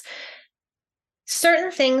detox.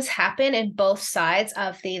 Certain things happen in both sides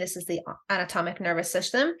of this is the autonomic nervous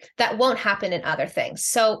system, that won't happen in other things.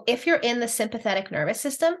 So if you're in the sympathetic nervous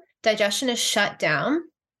system, digestion is shut down.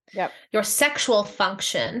 Yep. Your sexual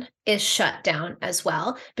function is shut down as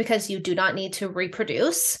well, because you do not need to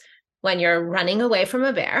reproduce when you're running away from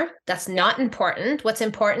a bear. That's not important. What's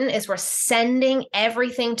important is we're sending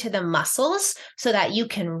everything to the muscles so that you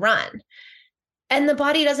can run. And the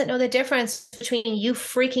body doesn't know the difference between you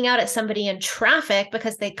freaking out at somebody in traffic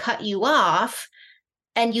because they cut you off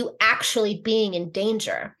and you actually being in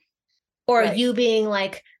danger, or you being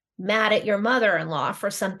like mad at your mother-in-law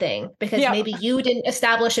for something because maybe you didn't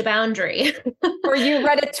establish a boundary. Or you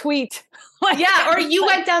read a tweet. Or you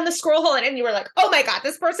went down the scroll hole and you were like, oh my God,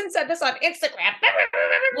 this person said this on Instagram.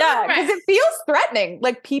 Yeah, because it feels threatening.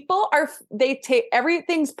 Like people they take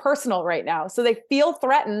everything's personal right now. So they feel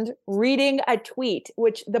threatened reading a tweet,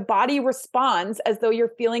 which the body responds as though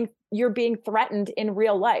you're being threatened in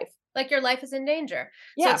real life. Like your life is in danger.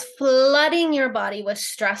 Yeah. So it's flooding your body with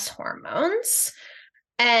stress hormones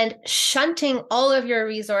and shunting all of your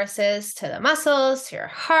resources to the muscles, to your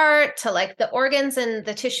heart, to like the organs and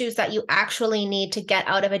the tissues that you actually need to get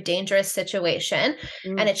out of a dangerous situation.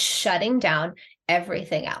 And it's shutting down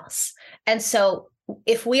everything else. And so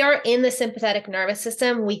if we are in the sympathetic nervous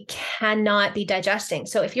system, we cannot be digesting.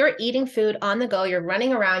 So if you're eating food on the go, you're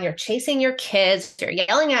running around, you're chasing your kids, you're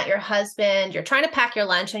yelling at your husband, you're trying to pack your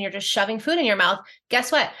lunch and you're just shoving food in your mouth,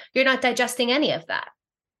 guess what? You're not digesting any of that.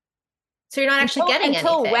 So you're not actually getting anything.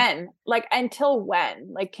 Until when?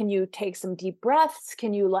 Like, can you take some deep breaths?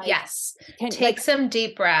 Can you take some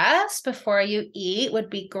deep breaths before you eat would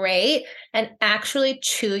be great. And actually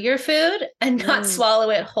chew your food and not swallow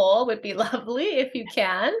it whole would be lovely if you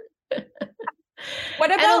can.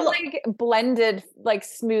 What about like blended like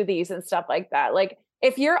smoothies and stuff like that? Like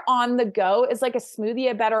if you're on the go, is like a smoothie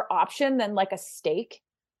a better option than like a steak?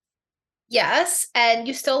 Yes. And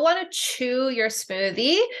you still want to chew your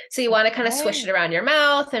smoothie. So you want to kind of swish it around your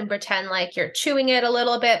mouth and pretend like you're chewing it a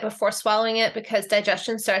little bit before swallowing it, because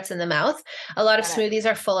digestion starts in the mouth. A lot of smoothies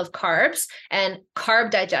are full of carbs, and carb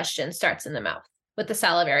digestion starts in the mouth with the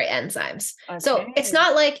salivary enzymes. So it's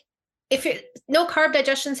not like no carb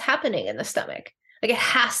digestion's happening in the stomach. Like, it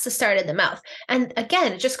has to start in the mouth. And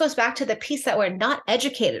again, it just goes back to the piece that we're not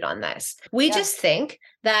educated on this. We just think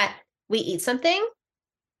that we eat something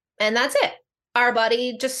and that's it. Our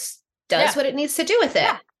body just does what it needs to do with it.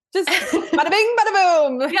 Yeah. Just bada bing,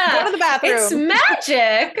 bada boom. Yeah. Go to the bathroom. It's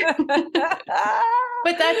magic.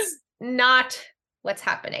 But that's not what's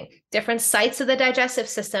happening. Different sites of the digestive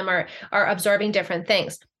system are absorbing different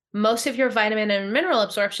things. Most of your vitamin and mineral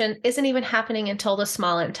absorption isn't even happening until the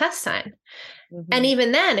small intestine. And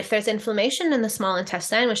even then, if there's inflammation in the small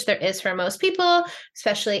intestine, which there is for most people,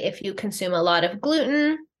 especially if you consume a lot of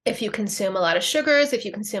gluten, if you consume a lot of sugars, if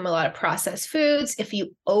you consume a lot of processed foods, if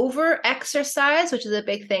you over-exercise, which is a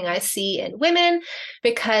big thing I see in women,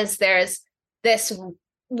 because there's this,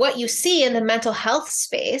 what you see in the mental health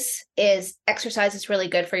space is exercise is really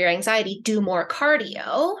good for your anxiety. Do more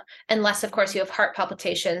cardio. Unless, of course, you have heart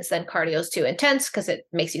palpitations, then cardio is too intense because it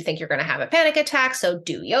makes you think you're going to have a panic attack. So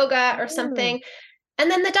do yoga or something. And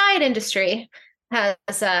then the diet industry has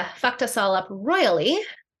fucked us all up royally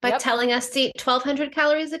by telling us to eat 1,200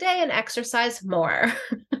 calories a day and exercise more.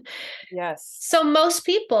 Yes. So most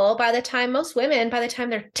people, most women, by the time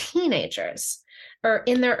they're teenagers or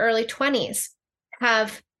in their early 20s,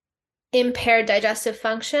 have impaired digestive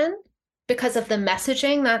function because of the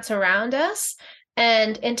messaging that's around us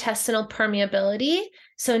and intestinal permeability.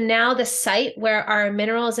 So now the site where our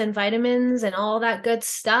minerals and vitamins and all that good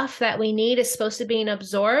stuff that we need is supposed to be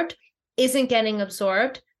absorbed isn't getting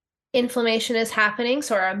absorbed. Inflammation is happening.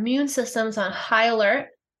 So our immune system's on high alert.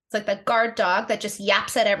 It's like the guard dog that just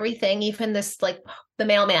yaps at everything, even this, like the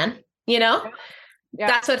mailman,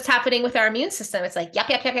 That's what's happening with our immune system. It's like, yap,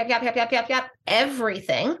 yap, yap, yap, yap, yap, yap, yap, yap,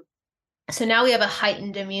 everything. So now we have a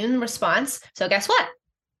heightened immune response. So guess what?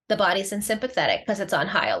 The body's in sympathetic because it's on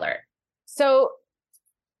high alert. So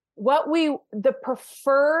the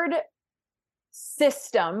preferred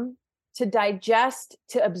system to digest,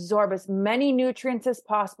 to absorb as many nutrients as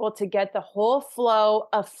possible, to get the whole flow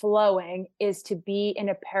of flowing, is to be in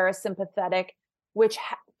a parasympathetic, which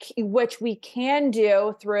we can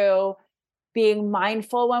do through being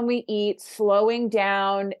mindful when we eat, slowing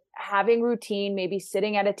down, having routine, maybe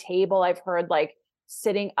sitting at a table. I've heard like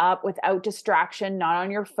sitting up without distraction, not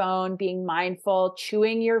on your phone, being mindful,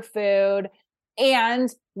 chewing your food,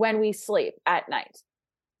 and when we sleep at night.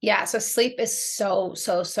 Yeah. So sleep is so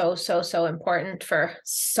important for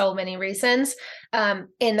so many reasons.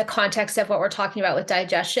 In the context of what we're talking about with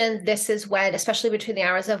digestion, this is when, especially between the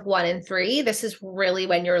hours of 1 and 3, this is really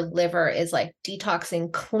when your liver is like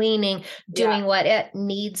detoxing, cleaning, doing what it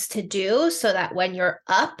needs to do, so that when you're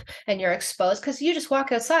up and you're exposed, because you just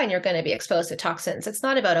walk outside and you're going to be exposed to toxins. It's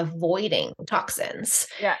not about avoiding toxins.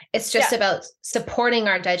 Yeah. It's just about supporting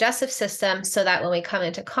our digestive system so that when we come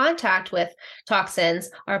into contact with toxins,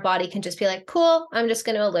 our body can just be like, cool, I'm just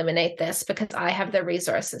going to eliminate this because I have the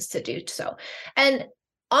resources to do so. And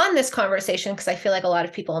on this conversation, because I feel like a lot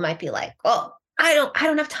of people might be like, oh, I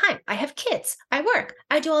don't have time. I have kids. I work.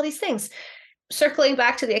 I do all these things. Circling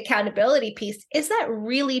back to the accountability piece, is that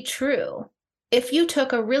really true? If you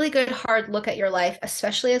took a really good hard look at your life,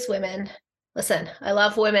 especially as women, listen, I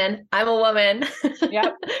love women. I'm a woman.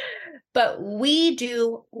 Yep. But we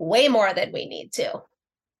do way more than we need to.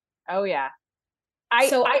 Oh yeah.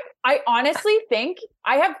 I honestly think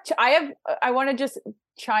I want to just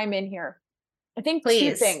chime in here. I think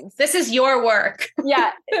Please. 2 things. This is your work.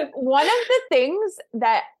 Yeah. One of the things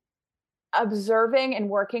that observing and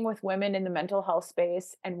working with women in the mental health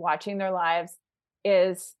space and watching their lives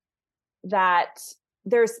is that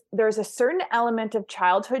there's a certain element of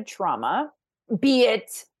childhood trauma, be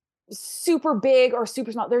it super big or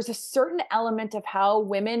super small. There's a certain element of how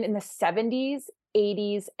women in the 70s,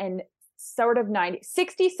 80s, and sort of 90s,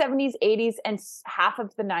 60s, 70s, 80s, and half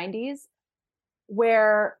of the 90s,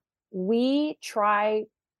 where we try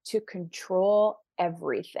to control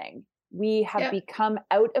everything. We have become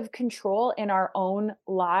out of control in our own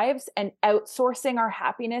lives and outsourcing our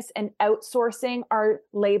happiness and outsourcing our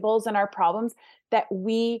labels and our problems, that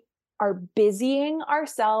we are busying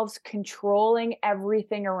ourselves, controlling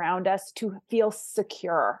everything around us to feel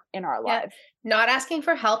secure in our lives. Not asking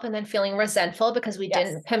for help and then feeling resentful because we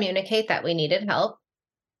didn't communicate that we needed help.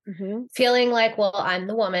 Mm-hmm. Feeling like, well, I'm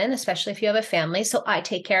the woman, especially if you have a family, so I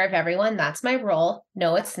take care of everyone. That's my role.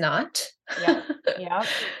 No, it's not. Yeah.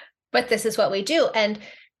 But this is what we do. And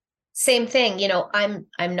Same thing.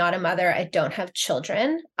 I'm not a mother. I don't have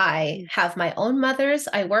children. I have my own mothers.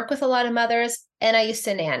 I work with a lot of mothers, and I used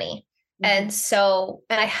to nanny. And so,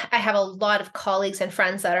 and I have a lot of colleagues and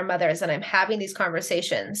friends that are mothers, and I'm having these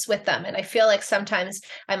conversations with them. And I feel like sometimes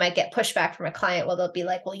I might get pushback from a client. Well, they'll be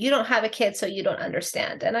like, well, you don't have a kid, so you don't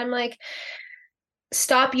understand. And I'm like,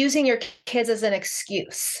 stop using your kids as an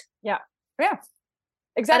excuse. Yeah. Yeah.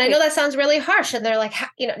 Exactly. And I know that sounds really harsh. And they're like,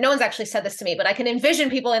 no one's actually said this to me, but I can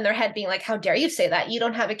envision people in their head being like, how dare you say that? You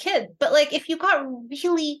don't have a kid. But like, if you got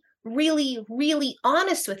really, really, really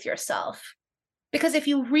honest with yourself, because if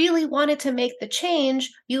you really wanted to make the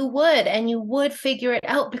change, you would, and you would figure it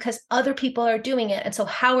out because other people are doing it. And so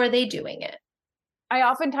how are they doing it? I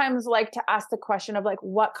oftentimes like to ask the question of like,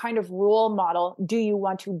 what kind of role model do you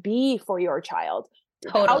want to be for your child?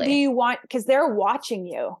 Totally. How do you want, because they're watching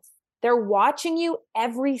you. They're watching you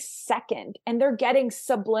every second, and they're getting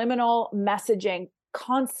subliminal messaging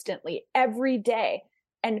constantly every day,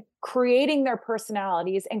 and creating their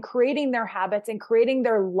personalities and creating their habits and creating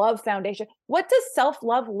their love foundation. What does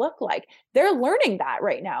self-love look like? They're learning that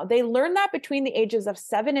right now. They learn that between the ages of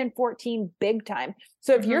 7 and 14, big time.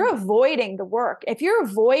 So if you're avoiding the work, if you're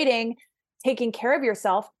avoiding taking care of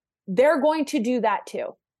yourself, they're going to do that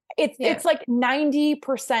too. It's like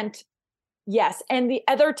 90% yes. And the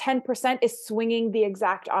other 10% is swinging the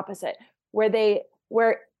exact opposite, where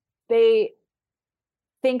they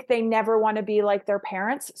think they never want to be like their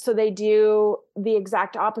parents. So they do the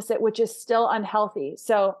exact opposite, which is still unhealthy.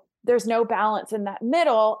 So there's no balance in that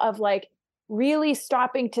middle of like really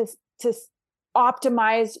stopping to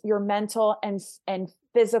optimize your mental and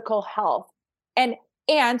physical health. And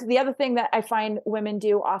the other thing that I find women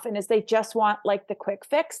do often is they just want like the quick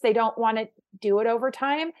fix. They don't want to do it over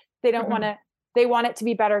time. They don't want to, they want it to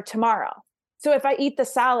be better tomorrow. So if I eat the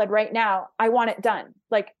salad right now, I want it done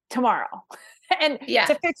like tomorrow. And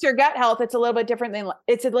to fix your gut health, it's a little bit different than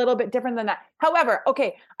that. However,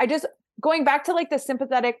 okay, going back to like the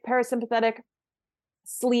sympathetic, parasympathetic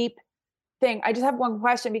sleep thing. I just have one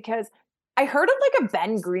question, because I heard of like a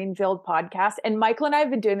Ben Greenfield podcast, and Michael and I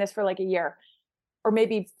have been doing this for like a year or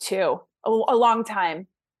maybe two, a long time,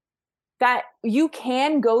 that you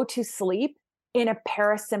can go to sleep in a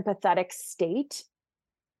parasympathetic state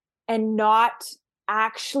and not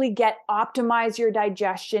actually optimize your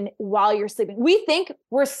digestion while you're sleeping. We think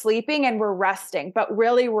we're sleeping and we're resting, but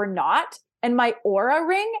really we're not. And my Aura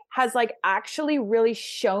ring has like actually really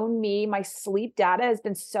shown me, my sleep data has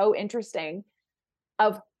been so interesting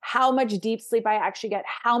of how much deep sleep I actually get,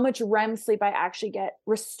 how much REM sleep I actually get,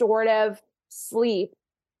 restorative sleep.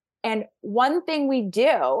 And one thing we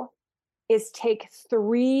do is take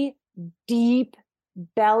 3 deep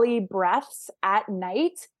belly breaths at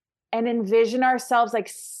night and envision ourselves like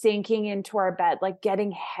sinking into our bed, like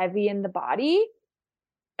getting heavy in the body.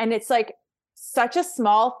 And it's like such a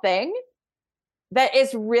small thing that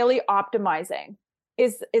is really optimizing.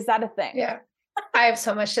 Is that a thing? Yeah. I have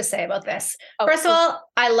so much to say about this. First of all,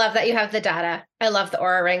 I love that you have the data. I love the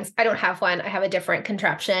Aura rings. I don't have one. I have a different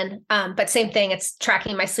contraption. But same thing. It's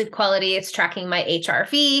tracking my sleep quality. It's tracking my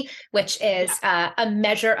HRV, which is a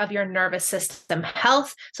measure of your nervous system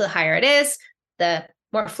health. So the higher it is, the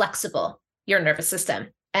more flexible your nervous system.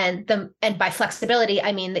 And by flexibility,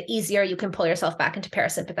 I mean the easier you can pull yourself back into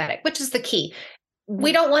parasympathetic, which is the key.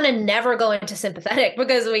 We don't want to never go into sympathetic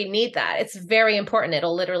because we need that. It's very important.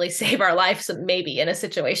 It'll literally save our lives, maybe in a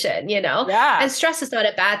situation, Yeah. And stress is not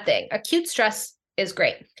a bad thing. Acute stress is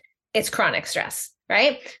great. It's chronic stress,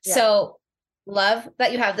 right? Yeah. So love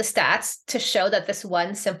that you have the stats to show that this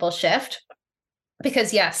one simple shift,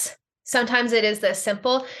 because yes, sometimes it is this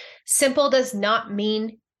simple. Simple does not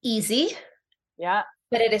mean easy. Yeah.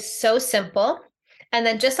 But it is so simple. And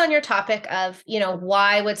then just on your topic of,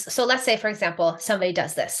 so let's say, for example, somebody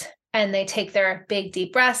does this and they take their big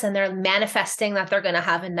deep breaths and they're manifesting that they're going to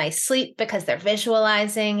have a nice sleep because they're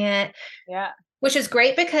visualizing it. Yeah. Which is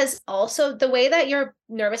great, because also the way that your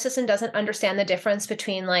nervous system doesn't understand the difference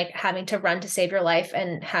between like having to run to save your life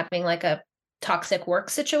and having like a toxic work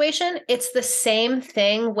situation. It's the same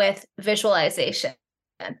thing with visualization.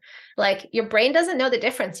 Like your brain doesn't know the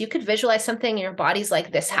difference. You could visualize something and your body's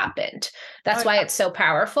like, this happened. That's why it's so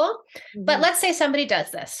powerful. But let's say somebody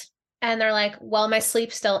does this and they're like, well, my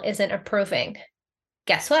sleep still isn't improving.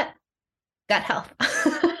 Guess what? Gut health.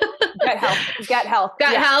 Gut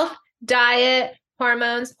health, diet,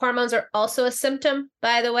 hormones. Hormones are also a symptom,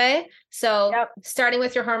 by the way. So starting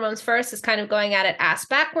with your hormones first is kind of going at it ass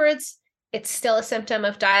backwards. It's still a symptom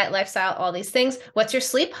of diet, lifestyle, all these things. What's your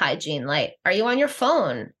sleep hygiene like? Are you on your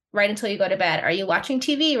phone right until you go to bed? Are you watching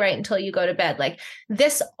TV right until you go to bed? Like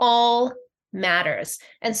this all matters.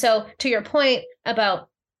 And so to your point about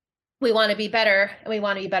we want to be better, and we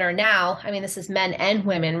want to be better now. I mean, this is men and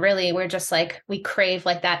women, really. We're just like, we crave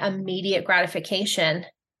like that immediate gratification,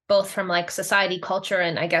 both from like society, culture,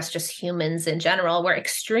 and I guess just humans in general. We're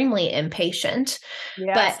extremely impatient.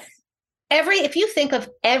 Yes. But if you think of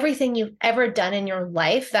everything you've ever done in your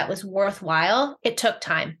life that was worthwhile, it took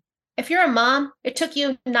time. If you're a mom, it took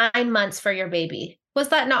you 9 months for your baby. Was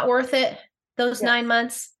that not worth it? Those 9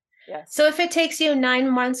 months? Yes. So if it takes you 9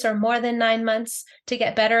 months or more than 9 months to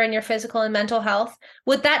get better in your physical and mental health,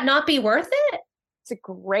 would that not be worth it? It's a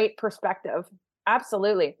great perspective.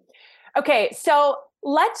 Absolutely. Okay. So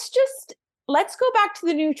let's go back to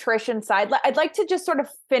the nutrition side. I'd like to just sort of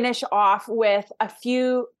finish off with a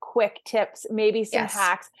few quick tips, maybe some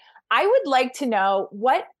hacks. I would like to know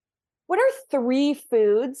what are 3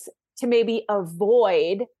 foods to maybe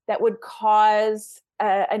avoid that would cause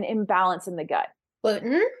an imbalance in the gut?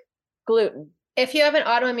 Gluten. If you have an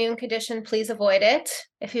autoimmune condition, please avoid it.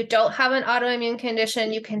 If you don't have an autoimmune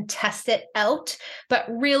condition, you can test it out, but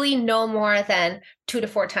really no more than 2 to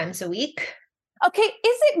 4 times a week. Okay. Is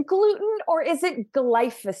it gluten or is it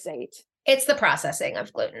glyphosate? It's the processing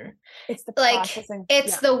of gluten. It's the processing.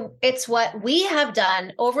 It's what we have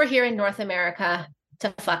done over here in North America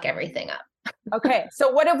to fuck everything up. Okay. So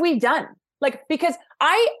what have we done? Like, because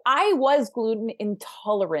I was gluten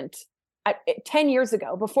intolerant 10 years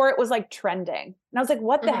ago, before it was like trending. And I was like,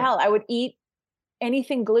 what the hell? I would eat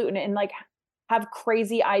anything gluten and like have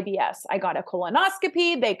crazy IBS. I got a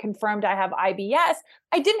colonoscopy. They confirmed I have IBS.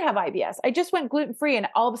 I didn't have IBS. I just went gluten-free, and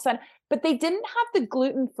all of a sudden, but they didn't have the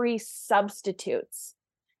gluten-free substitutes.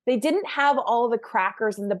 They didn't have all the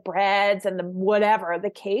crackers and the breads and the whatever, the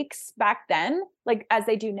cakes back then, like as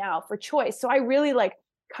they do now for choice. So I really like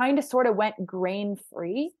kind of sort of went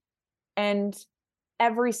grain-free, and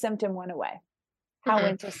every symptom went away. How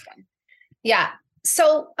interesting. Yeah.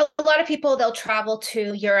 So a lot of people, they'll travel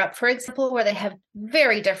to Europe, for example, where they have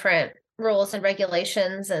very different rules and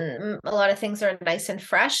regulations, and a lot of things are nice and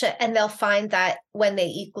fresh. And they'll find that when they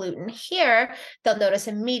eat gluten here, they'll notice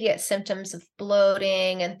immediate symptoms of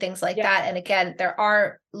bloating and things like that. And again, there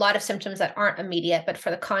are a lot of symptoms that aren't immediate, but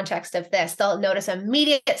for the context of this, they'll notice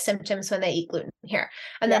immediate symptoms when they eat gluten here.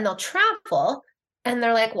 And then they'll travel and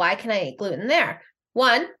they're like, why can I eat gluten there?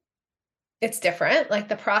 One, it's different, like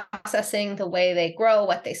the processing, the way they grow,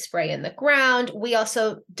 what they spray in the ground. We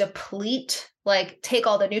also deplete, like take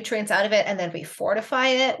all the nutrients out of it and then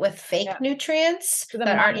refortify it with fake nutrients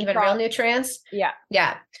that aren't even real nutrients. Yeah.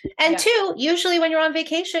 Yeah. And 2, usually when you're on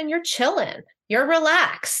vacation, you're chilling, you're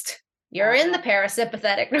relaxed, you're in the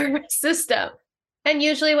parasympathetic nervous system. And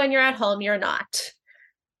usually when you're at home, you're not.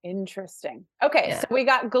 Interesting. Okay. So we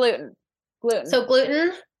got gluten. So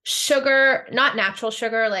gluten, sugar, not natural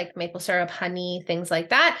sugar, like maple syrup, honey, things like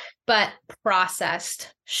that, but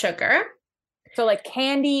processed sugar. So like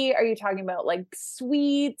candy, are you talking about like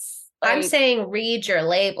sweets? I'm saying read your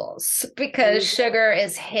labels, because sugar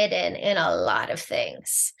is hidden in a lot of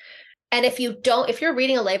things. And if you're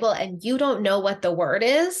reading a label and you don't know what the word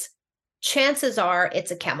is, chances are it's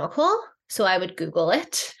a chemical. So I would Google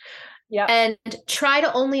it. Yeah. And try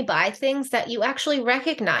to only buy things that you actually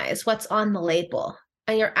recognize what's on the label.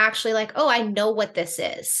 And you're actually like, oh, I know what this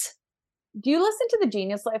is. Do you listen to the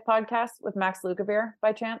Genius Life podcast with Max Lukavere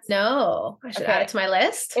by chance? No, I should add it to my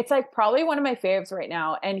list. It's like probably one of my faves right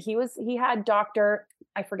now. And he had Dr.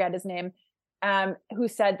 I forget his name, who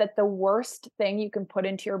said that the worst thing you can put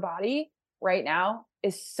into your body right now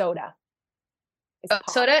is soda.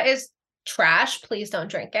 Soda is trash. Please don't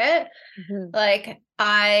drink it. Like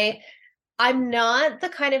I'm not the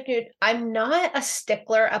kind of dude, I'm not a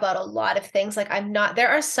stickler about a lot of things. Like there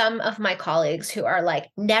are some of my colleagues who are like,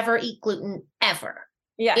 never eat gluten ever.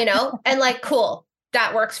 Yeah. You know, and like, cool,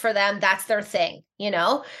 that works for them. That's their thing. You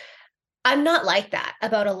know, I'm not like that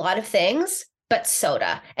about a lot of things, but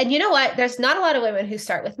soda. And you know what? There's not a lot of women who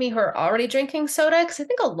start with me who are already drinking soda, because I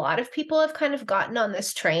think a lot of people have kind of gotten on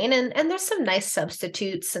this train, and there's some nice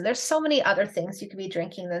substitutes, and there's so many other things you could be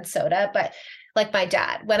drinking than soda. But like my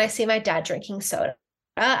dad, when I see my dad drinking soda,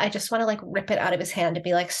 I just want to like rip it out of his hand and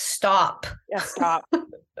be like, stop. Yeah, stop.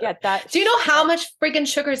 Yeah, that. Do you know how much friggin'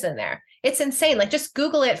 sugar's in there? It's insane. Like just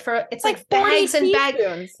Google it it's like bags and bags.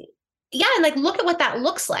 Yeah. And like, look at what that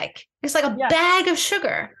looks like. It's like a bag of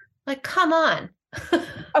sugar. Like, come on.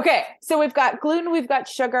 Okay. So we've got gluten, we've got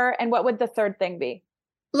sugar. And what would the third thing be?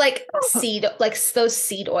 Like those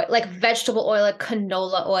seed oil, like vegetable oil, like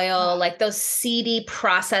canola oil, like those seedy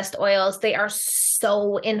processed oils. They are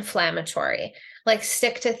so inflammatory. Like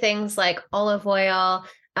stick to things like olive oil,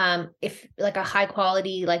 if like a high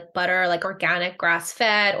quality like butter, like organic grass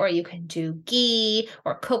fed, or you can do ghee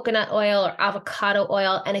or coconut oil or avocado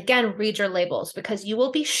oil. And again, read your labels because you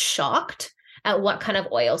will be shocked at what kind of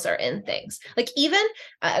oils are in things. Like even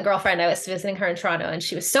a girlfriend, I was visiting her in Toronto and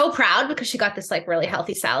she was so proud because she got this like really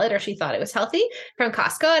healthy salad, or she thought it was healthy, from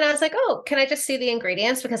Costco. And I was like, oh, can I just see the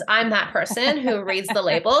ingredients? Because I'm that person who reads the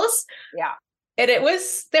labels. Yeah. And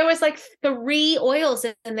there was like 3 oils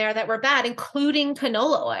in there that were bad, including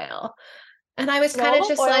canola oil. And I was kind of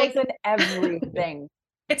just like, in everything.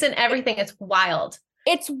 It's in everything. It's wild.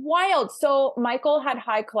 It's wild. So Michael had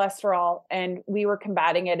high cholesterol and we were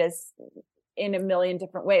combating it as in a million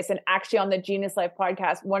different ways. And actually on the Genius Life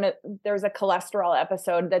podcast, there's a cholesterol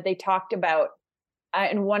episode that they talked about.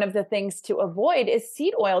 And one of the things to avoid is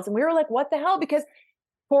seed oils. And we were like, what the hell? Because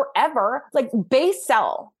forever, like base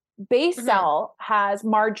cell has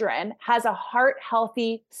margarine, has a heart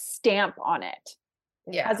healthy stamp on it.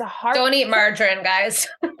 Yeah. Has a heart. Don't eat margarine, guys.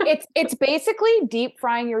 It's basically deep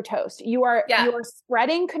frying your toast. You are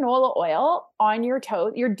spreading canola oil on your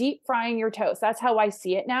toast. You're deep frying your toast. That's how I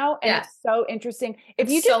see it now. And it's so interesting.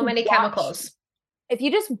 Chemicals. If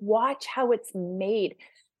you just watch how it's made,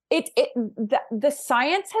 the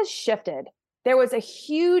science has shifted. There was a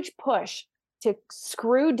huge push to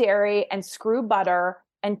screw dairy and screw butter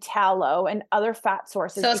and tallow and other fat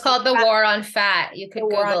sources. So it's called the war on fat. You could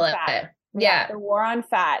Google it. Yeah. The war on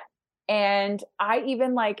fat. And I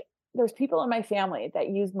even there's people in my family that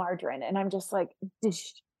use margarine and I'm just like,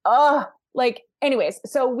 anyways,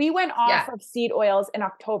 so we went off of seed oils in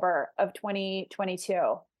October of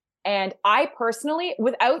 2022. And I personally,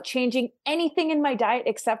 without changing anything in my diet,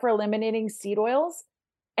 except for eliminating seed oils,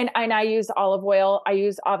 and I use olive oil, I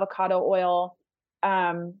use avocado oil.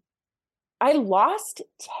 I lost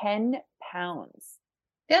 10 pounds.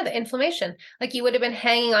 Yeah, the inflammation. Like you would have been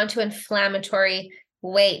hanging on to inflammatory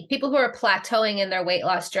weight. People who are plateauing in their weight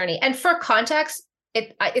loss journey. And for context,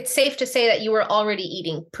 it's safe to say that you were already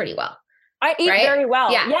eating pretty well. I eat very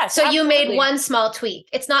well. Yeah. Yes, so absolutely. You made one small tweak.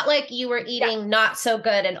 It's not like you were eating not so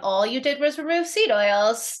good and all you did was remove seed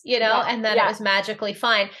oils, and then it was magically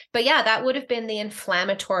fine. But that would have been the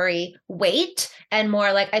inflammatory weight and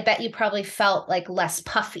more like, I bet you probably felt like less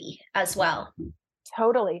puffy as well.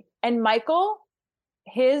 Totally. And Michael,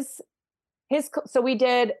 so we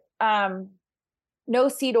did no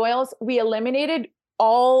seed oils. We eliminated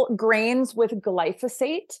all grains with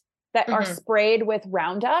glyphosate that are sprayed with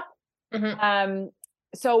Roundup.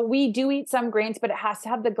 So we do eat some grains, but it has to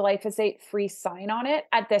have the glyphosate free sign on it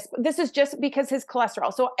this is just because his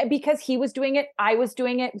cholesterol. So because he was doing it, I was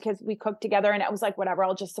doing it because we cooked together and I was like, whatever,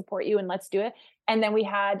 I'll just support you and let's do it. And then we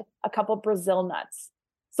had a couple Brazil nuts.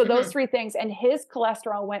 So those 3 things, and his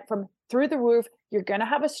cholesterol went from through the roof. You're going to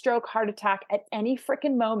have a stroke, heart attack at any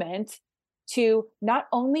freaking moment, to not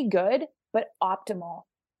only good, but optimal.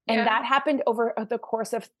 And that happened over the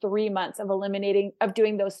course of 3 months of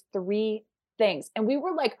doing those 3 things. And we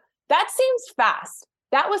were like, that seems fast.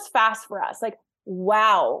 That was fast for us. Like,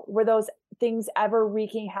 wow, were those things ever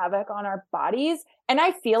wreaking havoc on our bodies? And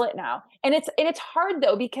I feel it now. And it's hard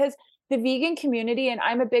though, because the vegan community, and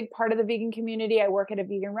I'm a big part of the vegan community. I work at a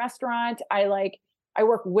vegan restaurant. I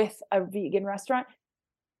work with a vegan restaurant.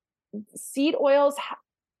 Seed oils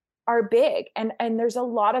are big, and there's a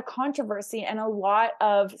lot of controversy and a lot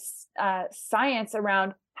of science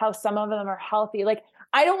around how some of them are healthy. Like,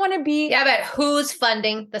 I don't want to be. Yeah, but who's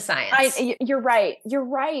funding the science? You're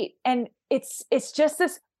right. And it's just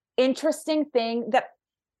this interesting thing that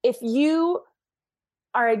if you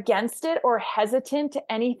are against it or hesitant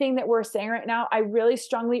to anything that we're saying right now, I really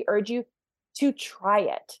strongly urge you to try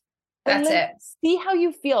it. That's it. See how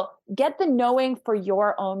you feel. Get the knowing for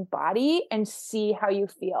your own body and see how you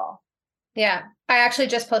feel. Yeah. I actually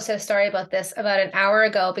just posted a story about this about an hour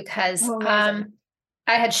ago because I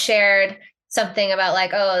had shared something about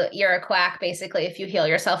like, oh, you're a quack, basically, if you heal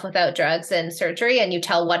yourself without drugs and surgery and you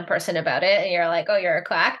tell one person about it and you're like, oh, you're a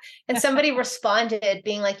quack. And somebody responded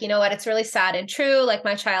being like, you know what, it's really sad and true. Like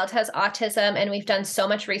my child has autism and we've done so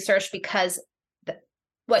much research because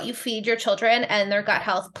what you feed your children and their gut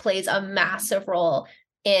health plays a massive role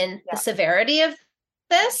in the severity of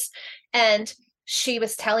this. And she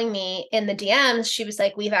was telling me in the DMs, she was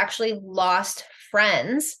like, we've actually lost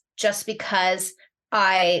friends just because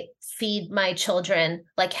I feed my children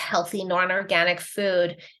like healthy, non-organic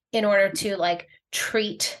food in order to like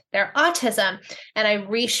treat their autism. And I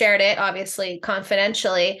reshared it, obviously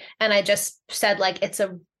confidentially. And I just said like,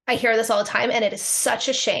 I hear this all the time and it is such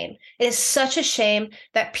a shame. It is such a shame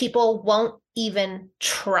that people won't even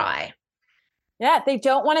try. Yeah. They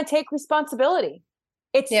don't want to take responsibility.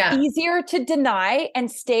 It's easier to deny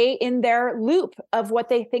and stay in their loop of what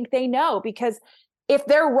they think they know, because if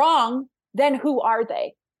they're wrong, then who are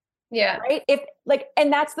they? Yeah. Right.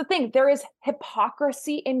 And that's the thing. There is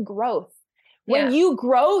hypocrisy in growth. When you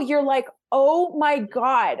grow, you're like, oh my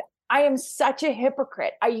God, I am such a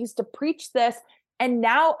hypocrite. I used to preach this and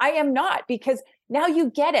now I am not, because now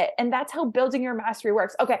you get it. And that's how building your mastery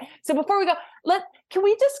works. Okay. So before we go, can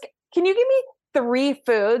you give me 3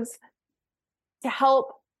 foods to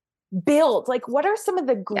help build? Like, what are some of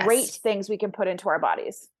the great things we can put into our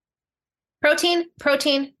bodies? Protein,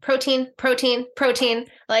 protein, protein, protein, protein.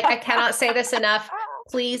 Like, I cannot say this enough.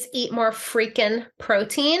 Please eat more freaking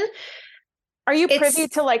protein. Are you privy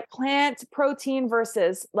to like plant protein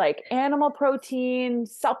versus like animal protein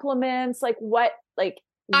supplements? Like what,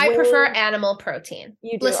 I prefer animal protein.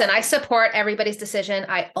 You do. Listen, I support everybody's decision.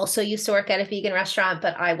 I also used to work at a vegan restaurant,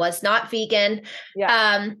 but I was not vegan.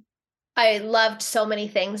 Yeah. I loved so many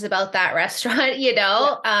things about that restaurant,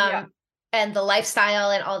 and the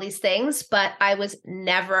lifestyle and all these things, but I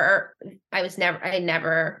never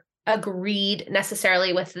agreed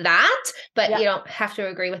necessarily with that, but you don't have to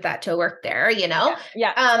agree with that to work there,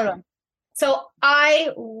 Totally. So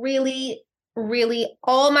I really,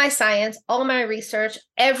 all my science, all my research,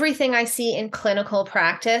 everything I see in clinical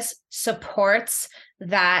practice supports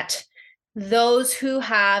that those who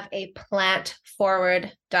have a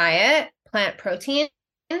plant-forward diet, plant protein,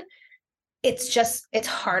 it's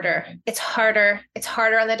harder. It's harder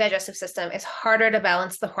on the digestive system. It's harder to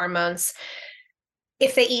balance the hormones.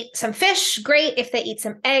 If they eat some fish, great. If they eat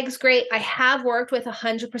some eggs, great. I have worked with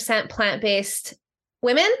 100% plant-based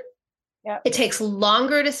women. Yeah. It takes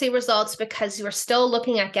longer to see results because you're still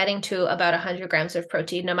looking at getting to about 100 grams of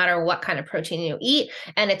protein, no matter what kind of protein you eat.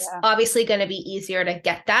 And it's obviously going to be easier to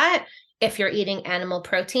get that if you're eating animal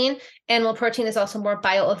protein. Animal protein is also more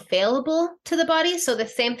bioavailable to the body. So the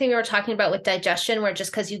same thing we were talking about with digestion, where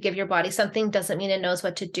just because you give your body something doesn't mean it knows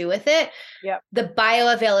what to do with it. Yep. The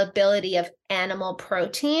bioavailability of animal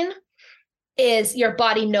protein is your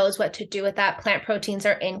body knows what to do with that. Plant proteins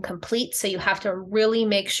are incomplete. So you have to really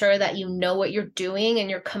make sure that you know what you're doing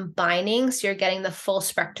and you're combining. So you're getting the full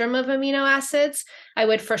spectrum of amino acids. I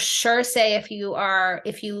would for sure say if you are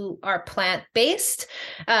plant-based,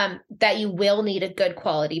 that you will need a good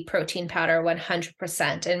quality protein powder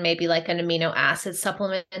 100%, and maybe like an amino acid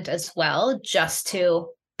supplement as well, just to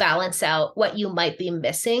balance out what you might be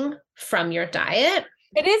missing from your diet.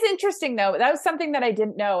 It is interesting though. That was something that I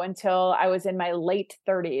didn't know until I was in my late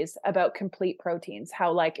 30s about complete proteins.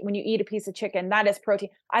 How like when you eat a piece of chicken, that is protein.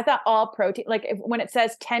 I thought all protein, like when it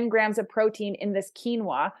says 10 grams of protein in this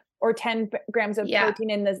quinoa or 10 grams of protein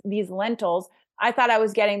in these lentils, I thought I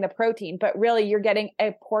was getting the protein, but really you're getting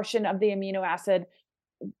a portion of the amino acid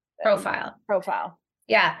profile.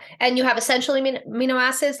 Yeah. And you have essential amino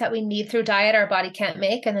acids that we need through diet, our body can't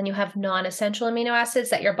make. And then you have non-essential amino acids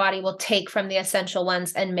that your body will take from the essential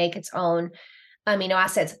ones and make its own amino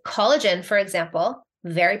acids. Collagen, for example,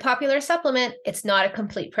 very popular supplement. It's not a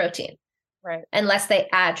complete protein, right? Unless they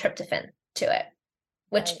add tryptophan to it,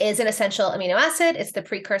 which is an essential amino acid. It's the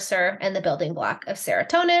precursor and the building block of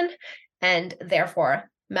serotonin and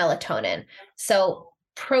therefore melatonin. So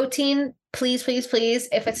protein, please,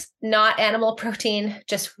 if it's not animal protein,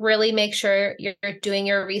 just really make sure you're doing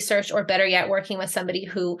your research, or better yet, working with somebody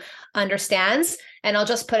who understands. And I'll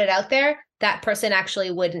just put it out there, that person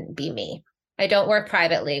actually wouldn't be me. I don't work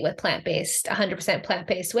privately with 100%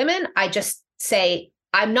 plant-based women. I just say,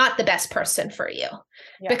 I'm not the best person for you.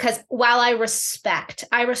 Because while I respect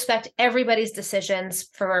everybody's decisions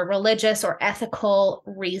for religious or ethical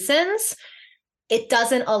reasons, it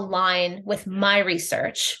doesn't align with my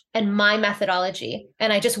research and my methodology.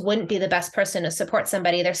 And I just wouldn't be the best person to support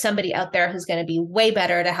somebody. There's somebody out there who's going to be way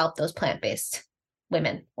better to help those plant-based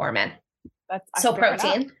women or men. So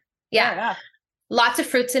protein. Yeah. Lots of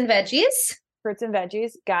fruits and veggies.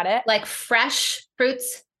 Got it. Like fresh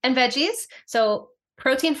fruits and veggies. So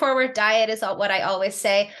protein forward diet is what I always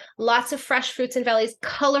say. Lots of fresh fruits and veggies,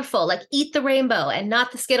 colorful, like eat the rainbow and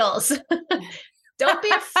not the Skittles. Don't be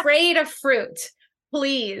afraid of fruit.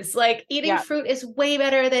 Please, like eating fruit is way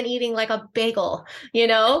better than eating like a bagel,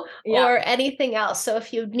 or anything else. So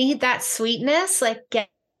if you need that sweetness, like get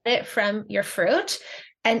it from your fruit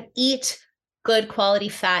and eat good quality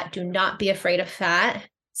fat. Do not be afraid of fat.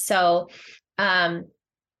 So,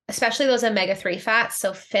 especially those omega-3 fats.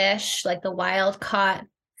 So fish, like the wild caught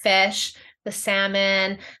fish, the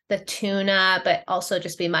salmon, the tuna, but also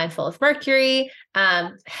just be mindful of mercury,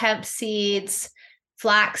 hemp seeds,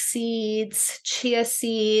 flax seeds, chia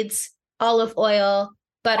seeds, olive oil,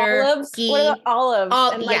 butter, olives. ghee. What about olives?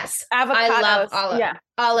 And like yes. avocados. I love olives. Yeah.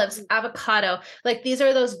 Olives, avocado. Like these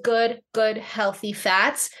are those good, healthy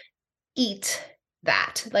fats. Eat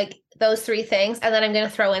that. Like those 3 things. And then I'm going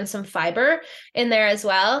to throw in some fiber in there as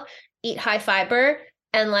well. Eat high fiber.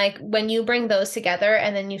 And like when you bring those together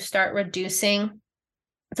and then you start reducing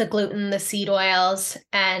the gluten, the seed oils,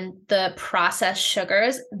 and the processed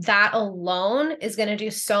sugars, that alone is going to do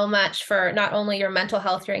so much for not only your mental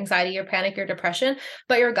health, your anxiety, your panic, your depression,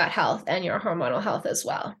 but your gut health and your hormonal health as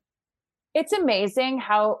well. It's amazing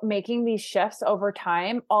how making these shifts over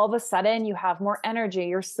time, all of a sudden you have more energy,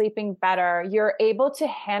 you're sleeping better, you're able to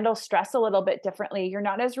handle stress a little bit differently. You're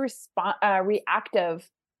not as reactive.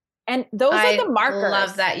 And those are the markers. I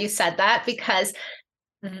love that you said that, because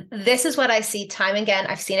this is what I see time and again.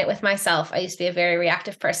 I've seen it with myself. I used to be a very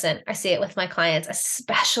reactive person. I see it with my clients,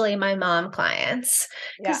 especially my mom clients,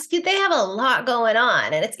 because they have a lot going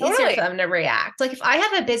on and it's easier for them to react. Like if I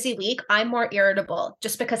have a busy week, I'm more irritable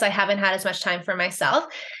just because I haven't had as much time for myself.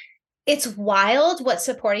 It's wild what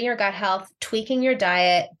supporting your gut health, tweaking your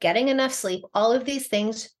diet, getting enough sleep, all of these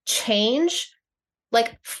things change,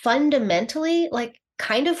 like fundamentally, like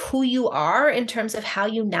kind of who you are in terms of how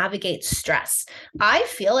you navigate stress. I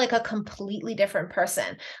feel like a completely different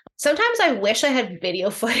person. Sometimes I wish I had video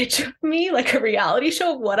footage of me, like a reality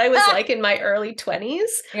show of what I was like in my early 20s,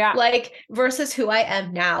 like versus who I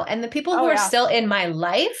am now. And the people who are still in my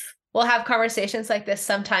life will have conversations like this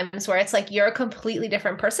sometimes where it's like, you're a completely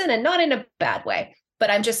different person, and not in a bad way, but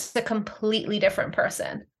I'm just a completely different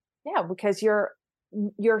person. Yeah, because you're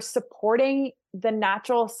supporting the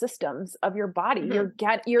natural systems of your body.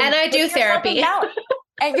 Mm-hmm. And I do therapy.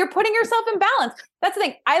 And you're putting yourself in balance. That's the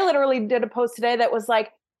thing. I literally did a post today that was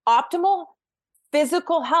like, optimal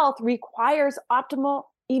physical health requires optimal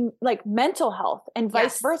like mental health, and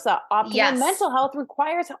vice versa. Optimal mental health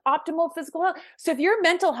requires optimal physical health. So if your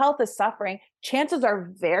mental health is suffering, chances are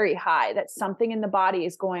very high that something in the body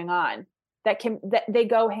is going on that they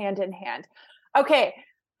go hand in hand. Okay.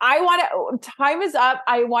 Time is up.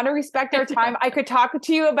 I want to respect our time. I could talk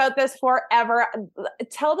to you about this forever.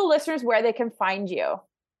 Tell the listeners where they can find you.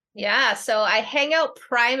 Yeah. So I hang out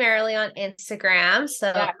primarily on Instagram. So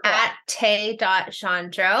at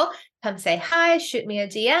tay.gendro. Come say hi, shoot me a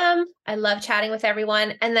DM. I love chatting with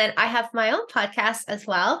everyone. And then I have my own podcast as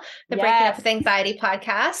well, the Breaking Up with Anxiety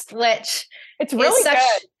podcast, which it's really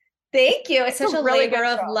good. Thank you. It's such a really labor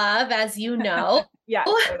of love, as you know.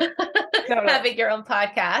 Totally. Having your own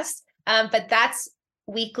podcast. But that's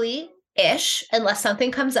weekly-ish, unless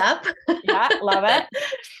something comes up. Yeah, love it.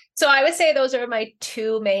 So I would say those are my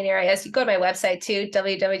 2 main areas. You go to my website too,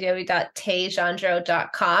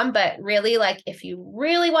 www.taygendro.com. But really, like, if you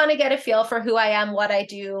really want to get a feel for who I am, what I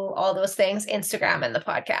do, all those things, Instagram and the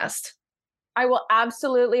podcast. I will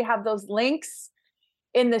absolutely have those links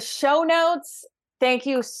in the show notes. Thank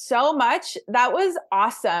you so much. That was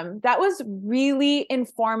awesome. That was really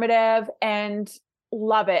informative and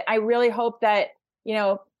love it. I really hope that,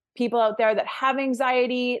 people out there that have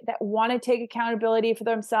anxiety, that want to take accountability for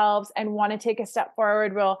themselves and want to take a step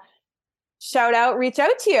forward will reach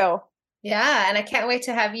out to you. Yeah. And I can't wait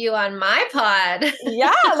to have you on my pod.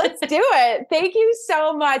 Yeah, let's do it. Thank you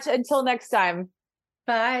so much. Until next time.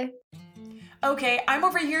 Bye. Okay, I'm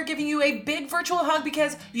over here giving you a big virtual hug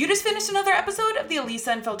because you just finished another episode of the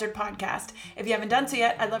Elisa Unfiltered podcast. If you haven't done so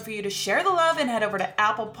yet, I'd love for you to share the love and head over to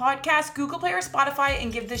Apple Podcasts, Google Play, or Spotify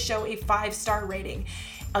and give this show a 5-star rating.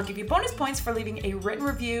 I'll give you bonus points for leaving a written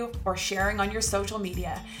review or sharing on your social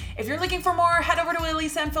media. If you're looking for more, head over to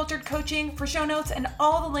Elisa Unfiltered Coaching for show notes and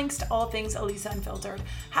all the links to all things Elisa Unfiltered.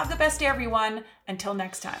 Have the best day, everyone. Until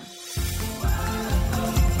next time.